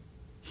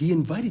 He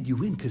invited you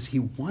in because he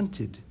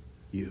wanted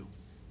you.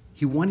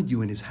 He wanted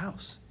you in his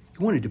house.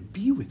 He wanted to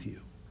be with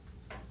you.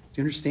 Do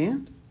you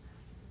understand?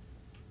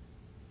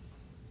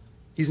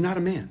 He's not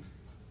a man.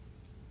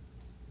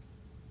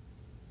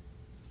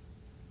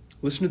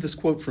 Listen to this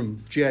quote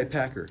from J.I.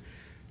 Packer.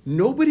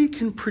 Nobody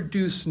can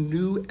produce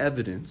new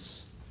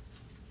evidence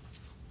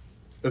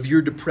of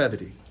your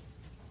depravity,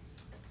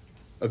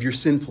 of your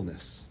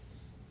sinfulness.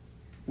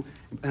 And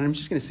I'm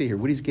just going to say here,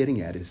 what he's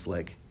getting at is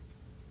like,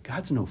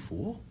 God's no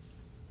fool.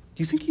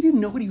 Do you think he didn't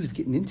know what he was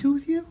getting into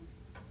with you?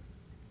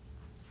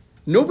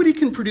 Nobody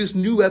can produce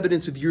new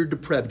evidence of your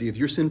depravity, of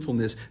your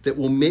sinfulness, that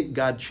will make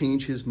God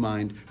change his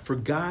mind. For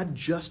God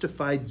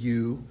justified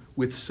you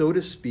with, so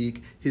to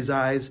speak, his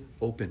eyes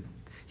open.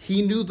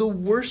 He knew the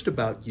worst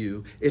about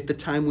you at the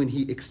time when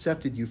he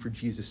accepted you for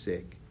Jesus'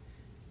 sake.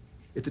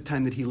 At the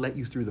time that he let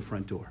you through the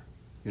front door.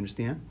 You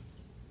understand?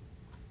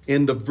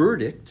 And the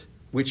verdict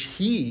which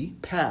he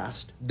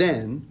passed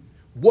then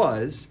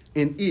was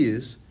and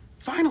is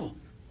final.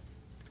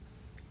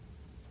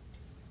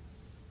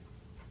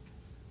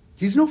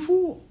 He's no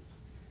fool.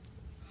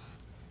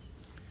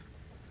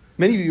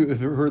 Many of you have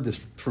heard this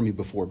from me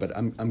before, but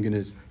I'm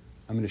going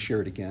to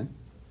share it again.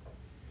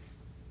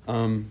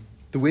 The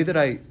way that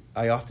I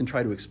often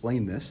try to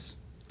explain this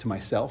to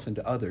myself and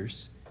to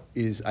others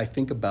is I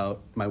think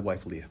about my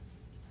wife, Leah.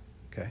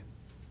 Okay?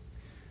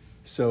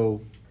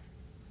 So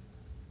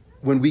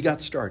when we got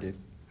started,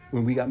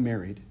 when we got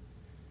married,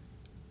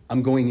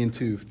 I'm going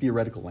into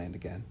theoretical land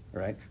again, all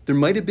right? There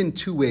might have been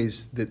two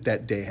ways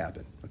that day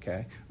happened,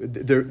 okay?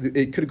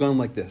 It could have gone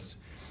like this.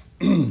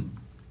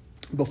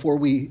 Before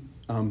we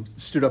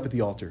stood up at the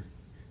altar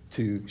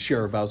to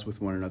share our vows with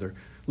one another,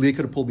 Leah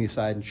could have pulled me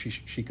aside and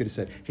she could have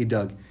said, hey,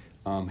 Doug,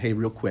 hey,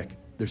 real quick,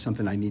 there's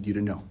something I need you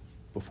to know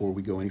before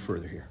we go any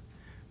further here.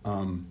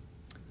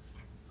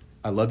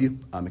 I love you.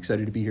 I'm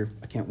excited to be here.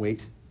 I can't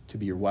wait to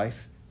be your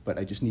wife, but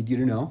I just need you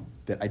to know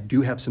that I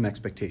do have some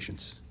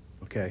expectations,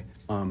 okay?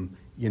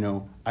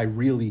 I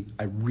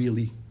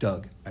really,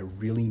 Doug, I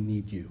really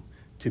need you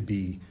to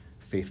be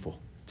faithful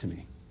to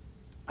me.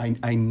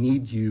 I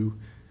need you.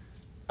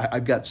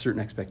 I've got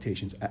certain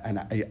expectations, and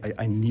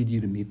I need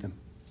you to meet them.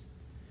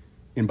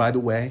 And by the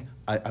way,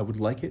 I would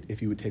like it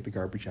if you would take the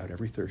garbage out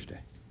every Thursday,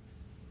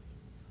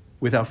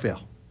 without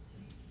fail.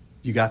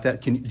 You got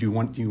that? Do you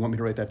want me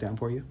to write that down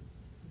for you?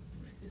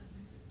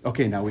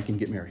 Okay, now we can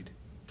get married.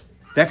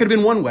 That could have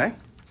been one way.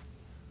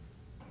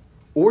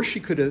 Or she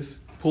could have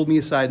pulled me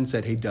aside and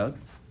said, hey, Doug,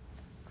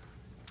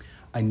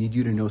 I need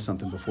you to know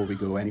something before we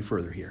go any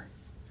further here.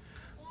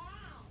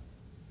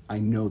 I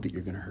know that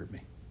you're going to hurt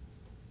me.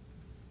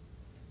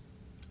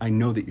 I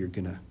know that you're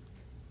going to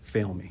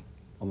fail me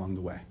along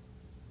the way.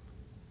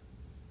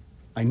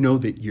 I know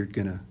that you're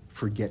going to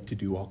forget to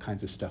do all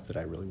kinds of stuff that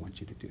I really want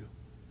you to do.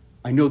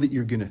 I know that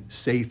you're going to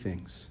say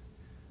things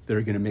that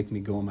are going to make me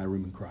go in my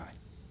room and cry.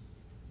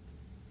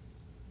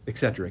 Et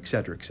cetera, et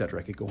cetera, et cetera.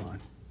 I could go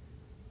on.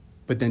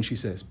 But then she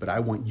says, but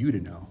I want you to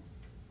know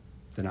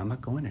that I'm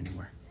not going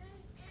anywhere.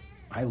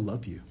 I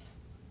love you.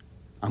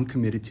 I'm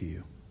committed to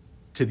you.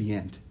 To the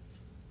end.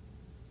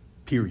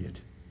 Period.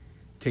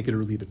 Take it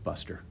or leave it,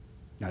 Buster.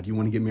 Now, do you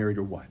want to get married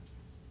or what?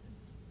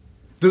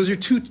 Those are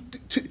two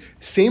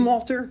same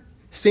altar,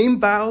 same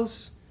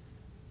vows,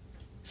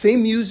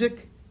 same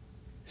music,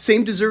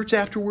 same desserts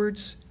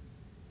afterwards.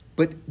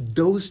 But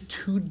those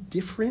two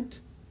different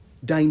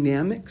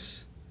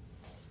dynamics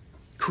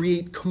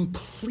create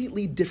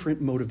completely different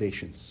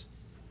motivations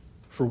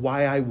for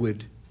why I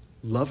would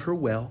love her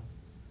well,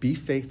 be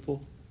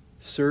faithful,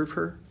 serve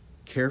her,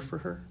 care for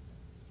her.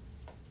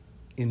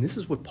 And this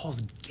is what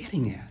Paul's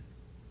getting at.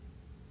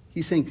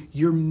 He's saying,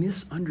 you're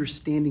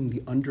misunderstanding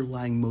the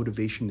underlying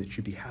motivation that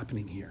should be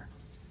happening here.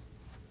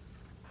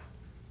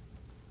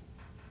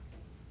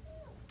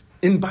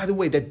 And by the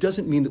way, that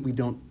doesn't mean that we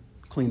don't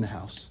clean the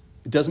house.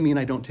 It doesn't mean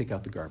I don't take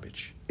out the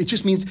garbage. It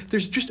just means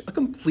there's just a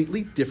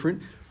completely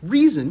different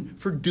reason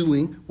for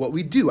doing what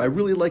we do. I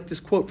really like this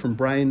quote from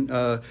Brian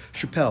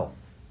Chappell,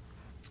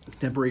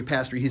 contemporary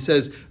pastor. He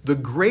says, the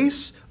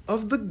grace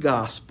of the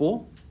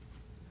gospel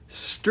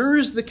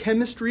stirs the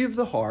chemistry of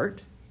the heart,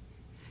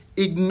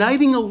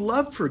 igniting a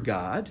love for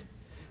God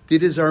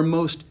that is our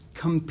most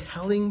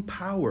compelling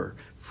power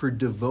for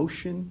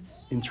devotion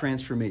and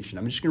transformation.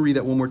 I'm just going to read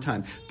that one more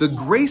time. The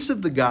grace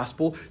of the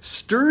gospel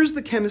stirs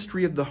the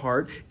chemistry of the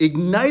heart,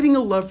 igniting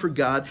a love for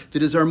God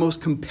that is our most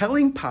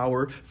compelling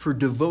power for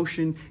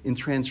devotion and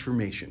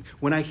transformation.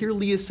 When I hear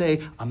Leah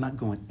say, I'm not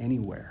going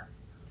anywhere,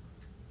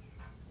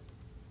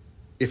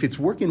 if it's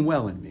working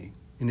well in me,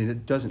 and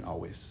it doesn't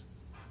always,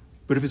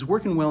 but if it's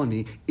working well in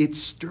me, it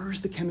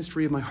stirs the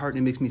chemistry of my heart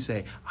and it makes me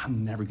say,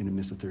 I'm never going to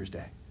miss a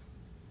Thursday.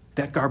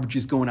 That garbage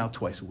is going out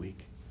twice a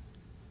week.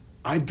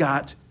 I've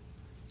got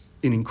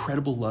an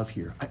incredible love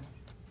here.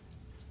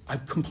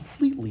 I've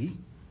completely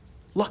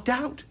lucked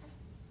out.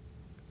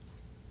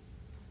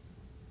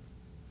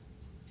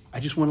 I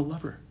just want to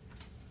love her.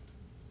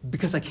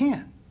 Because I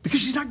can.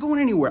 Because she's not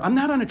going anywhere. I'm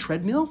not on a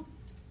treadmill.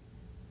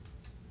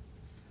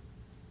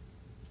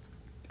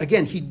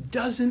 Again, he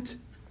doesn't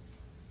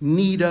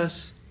need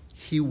us.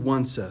 He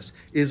wants us.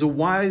 As a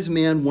wise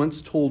man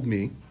once told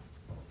me,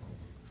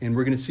 and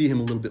we're going to see him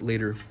a little bit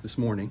later this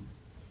morning,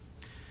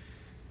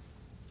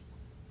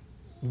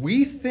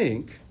 we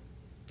think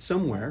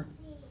somewhere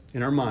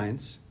in our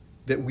minds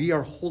that we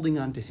are holding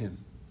on to him.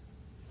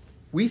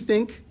 We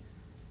think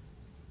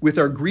with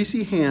our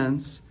greasy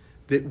hands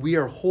that we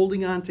are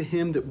holding on to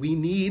him, that we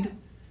need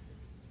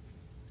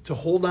to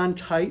hold on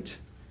tight,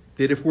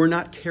 that if we're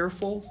not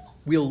careful,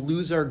 we'll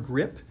lose our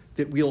grip,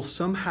 that we'll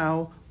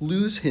somehow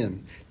lose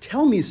him.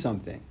 Tell me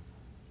something.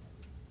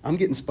 I'm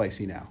getting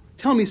spicy now.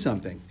 Tell me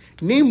something.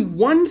 Name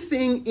one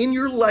thing in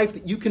your life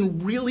that you can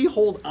really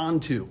hold on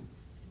to.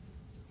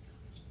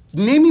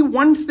 Name me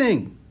one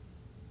thing.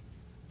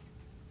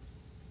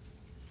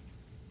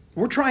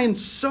 We're trying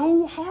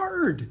so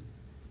hard.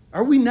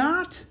 Are we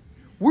not?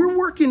 We're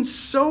working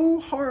so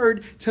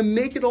hard to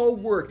make it all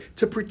work,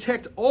 to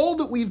protect all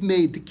that we've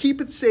made, to keep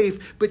it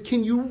safe. But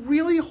can you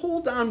really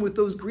hold on with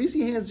those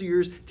greasy hands of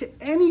yours to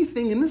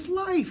anything in this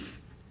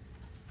life?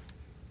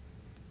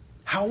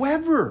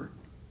 However,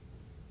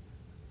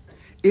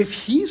 if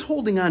he's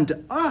holding on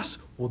to us,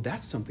 well,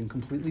 that's something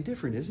completely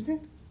different, isn't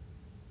it?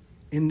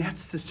 And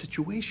that's the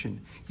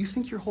situation. You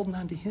think you're holding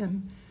on to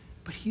him,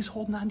 but he's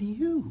holding on to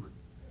you.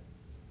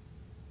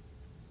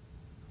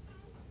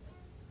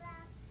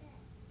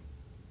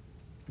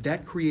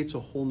 That creates a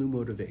whole new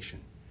motivation,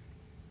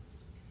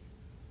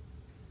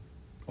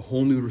 a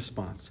whole new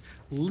response.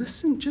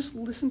 Just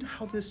listen to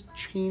how this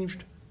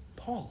changed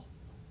Paul.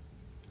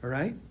 All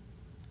right?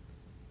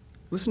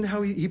 Listen to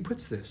how he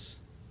puts this.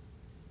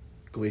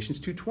 Galatians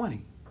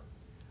 2:20.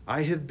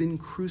 I have been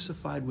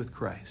crucified with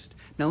Christ.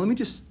 Now let me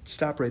just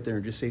stop right there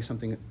and just say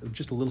something,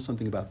 just a little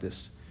something about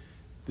this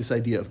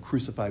idea of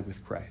crucified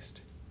with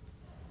Christ.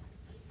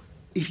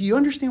 If you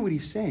understand what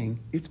he's saying,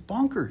 it's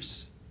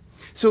bonkers.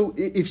 So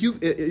if you,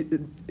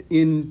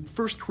 in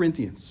 1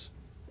 Corinthians,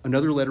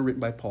 another letter written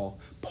by Paul,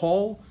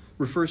 Paul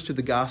refers to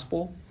the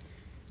gospel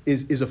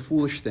is a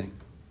foolish thing.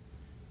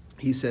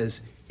 He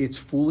says, it's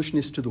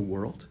foolishness to the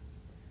world,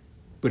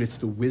 but it's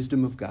the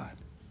wisdom of God.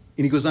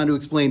 And he goes on to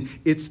explain,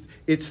 it's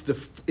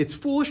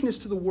foolishness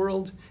to the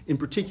world in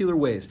particular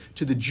ways.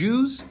 To the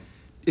Jews,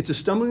 it's a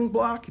stumbling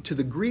block. To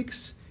the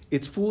Greeks,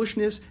 it's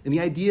foolishness. And the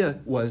idea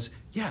was,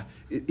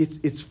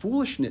 it's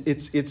foolishness.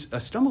 It's a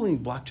stumbling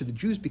block to the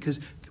Jews because,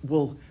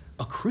 well,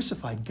 a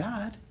crucified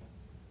God,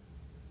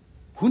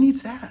 who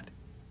needs that?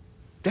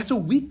 That's a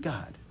weak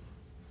God.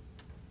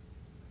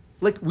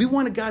 Like, we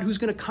want a God who's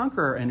going to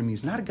conquer our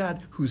enemies, not a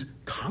God who's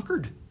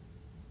conquered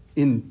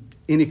in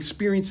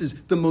experiences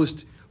the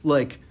most,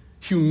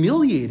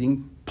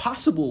 humiliating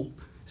possible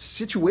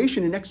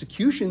situation and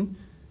execution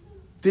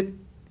that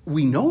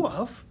we know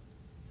of,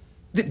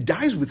 that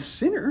dies with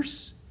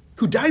sinners,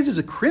 who dies as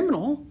a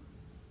criminal.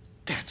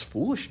 That's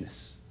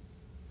foolishness.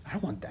 I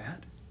don't want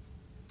that.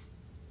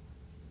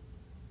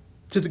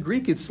 To the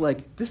Greek, it's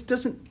like, this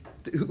doesn't,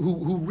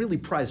 who really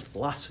prized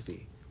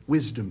philosophy,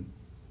 wisdom,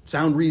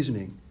 sound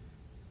reasoning.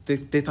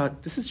 They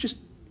thought, this is just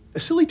a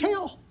silly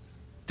tale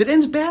that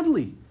ends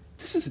badly.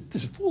 This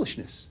is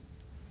foolishness.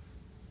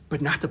 But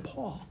not to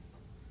Paul.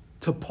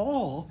 To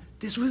Paul,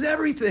 this was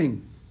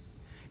everything.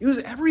 It was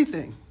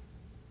everything.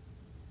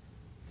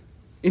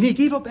 And he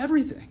gave up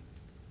everything.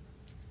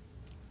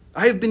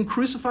 I have been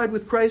crucified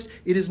with Christ.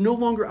 It is no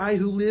longer I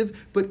who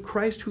live, but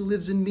Christ who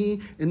lives in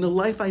me. In the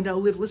life I now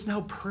live, listen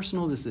how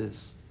personal this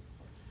is.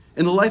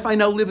 In the life I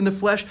now live in the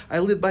flesh, I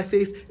live by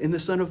faith in the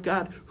Son of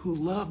God who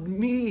loved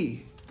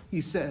me,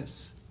 he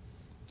says.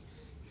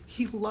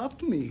 He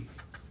loved me.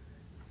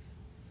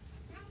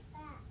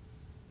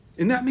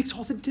 And that makes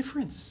all the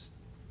difference.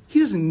 He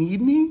doesn't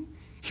need me.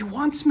 He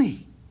wants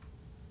me.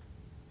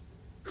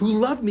 Who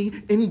loved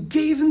me and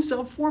gave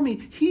himself for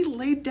me. He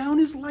laid down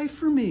his life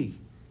for me.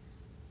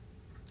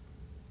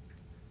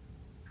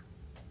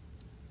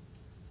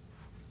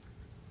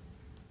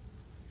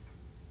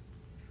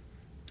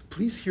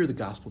 Please hear the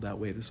gospel that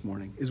way this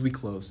morning as we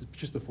close,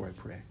 just before I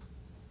pray.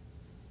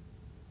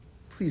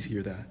 Please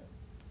hear that.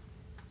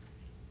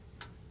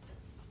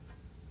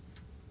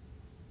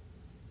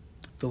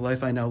 The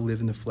life I now live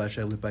in the flesh,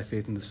 I live by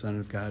faith in the Son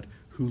of God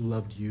who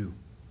loved you.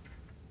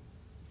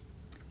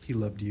 He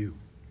loved you.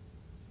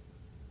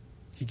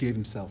 He gave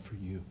himself for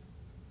you.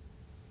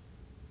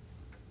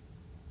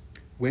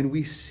 When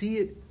we see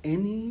it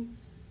any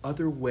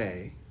other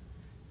way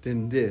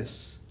than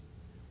this,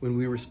 when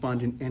we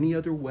respond in any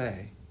other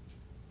way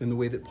than the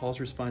way that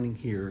Paul's responding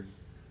here,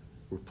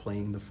 we're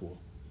playing the fool.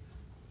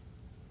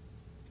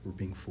 We're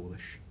being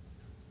foolish.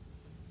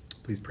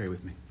 Please pray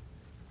with me.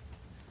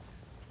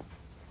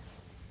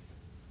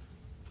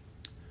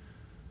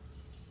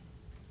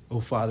 Oh,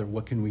 Father,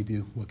 what can we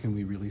do? What can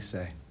we really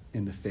say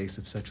in the face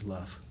of such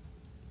love?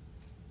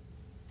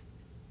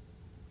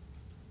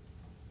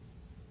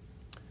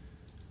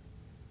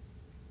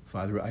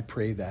 Father, I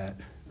pray that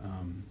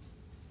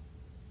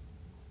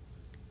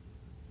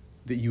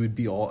that you would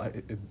be all.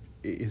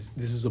 This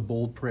is a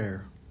bold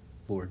prayer,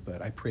 Lord,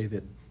 but I pray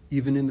that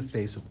even in the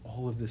face of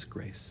all of this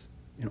grace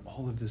and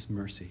all of this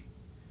mercy,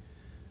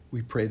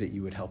 we pray that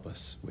you would help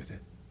us with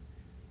it,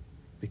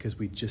 because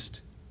we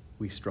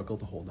struggle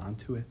to hold on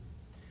to it.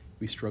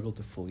 We struggle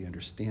to fully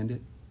understand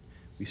it.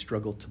 We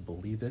struggle to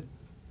believe it.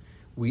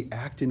 We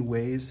act in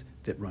ways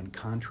that run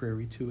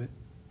contrary to it.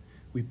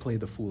 We play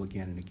the fool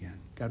again and again.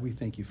 God, we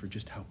thank you for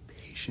just how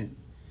patient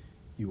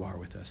you are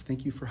with us.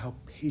 Thank you for how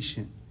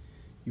patient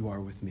you are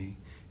with me.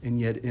 And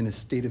yet, in a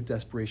state of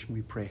desperation,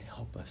 we pray,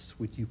 help us.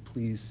 Would you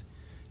please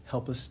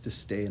help us to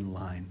stay in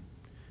line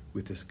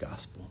with this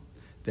gospel,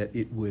 that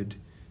it would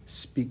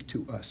speak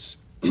to us,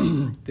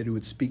 that it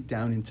would speak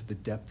down into the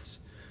depths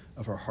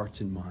of our hearts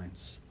and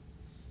minds,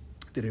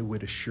 that it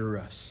would assure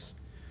us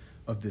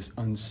of this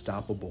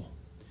unstoppable,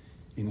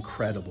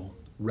 incredible,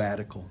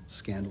 radical,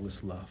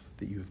 scandalous love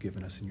that you have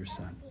given us in your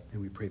Son.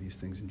 And we pray these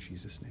things in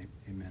Jesus' name.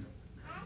 Amen.